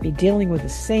that might be dealing with the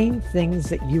same things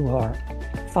that you are.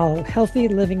 Follow Healthy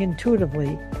Living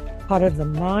Intuitively, part of the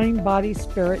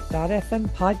MindBodySpirit.fm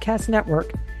podcast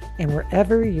network, and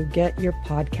wherever you get your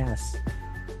podcasts.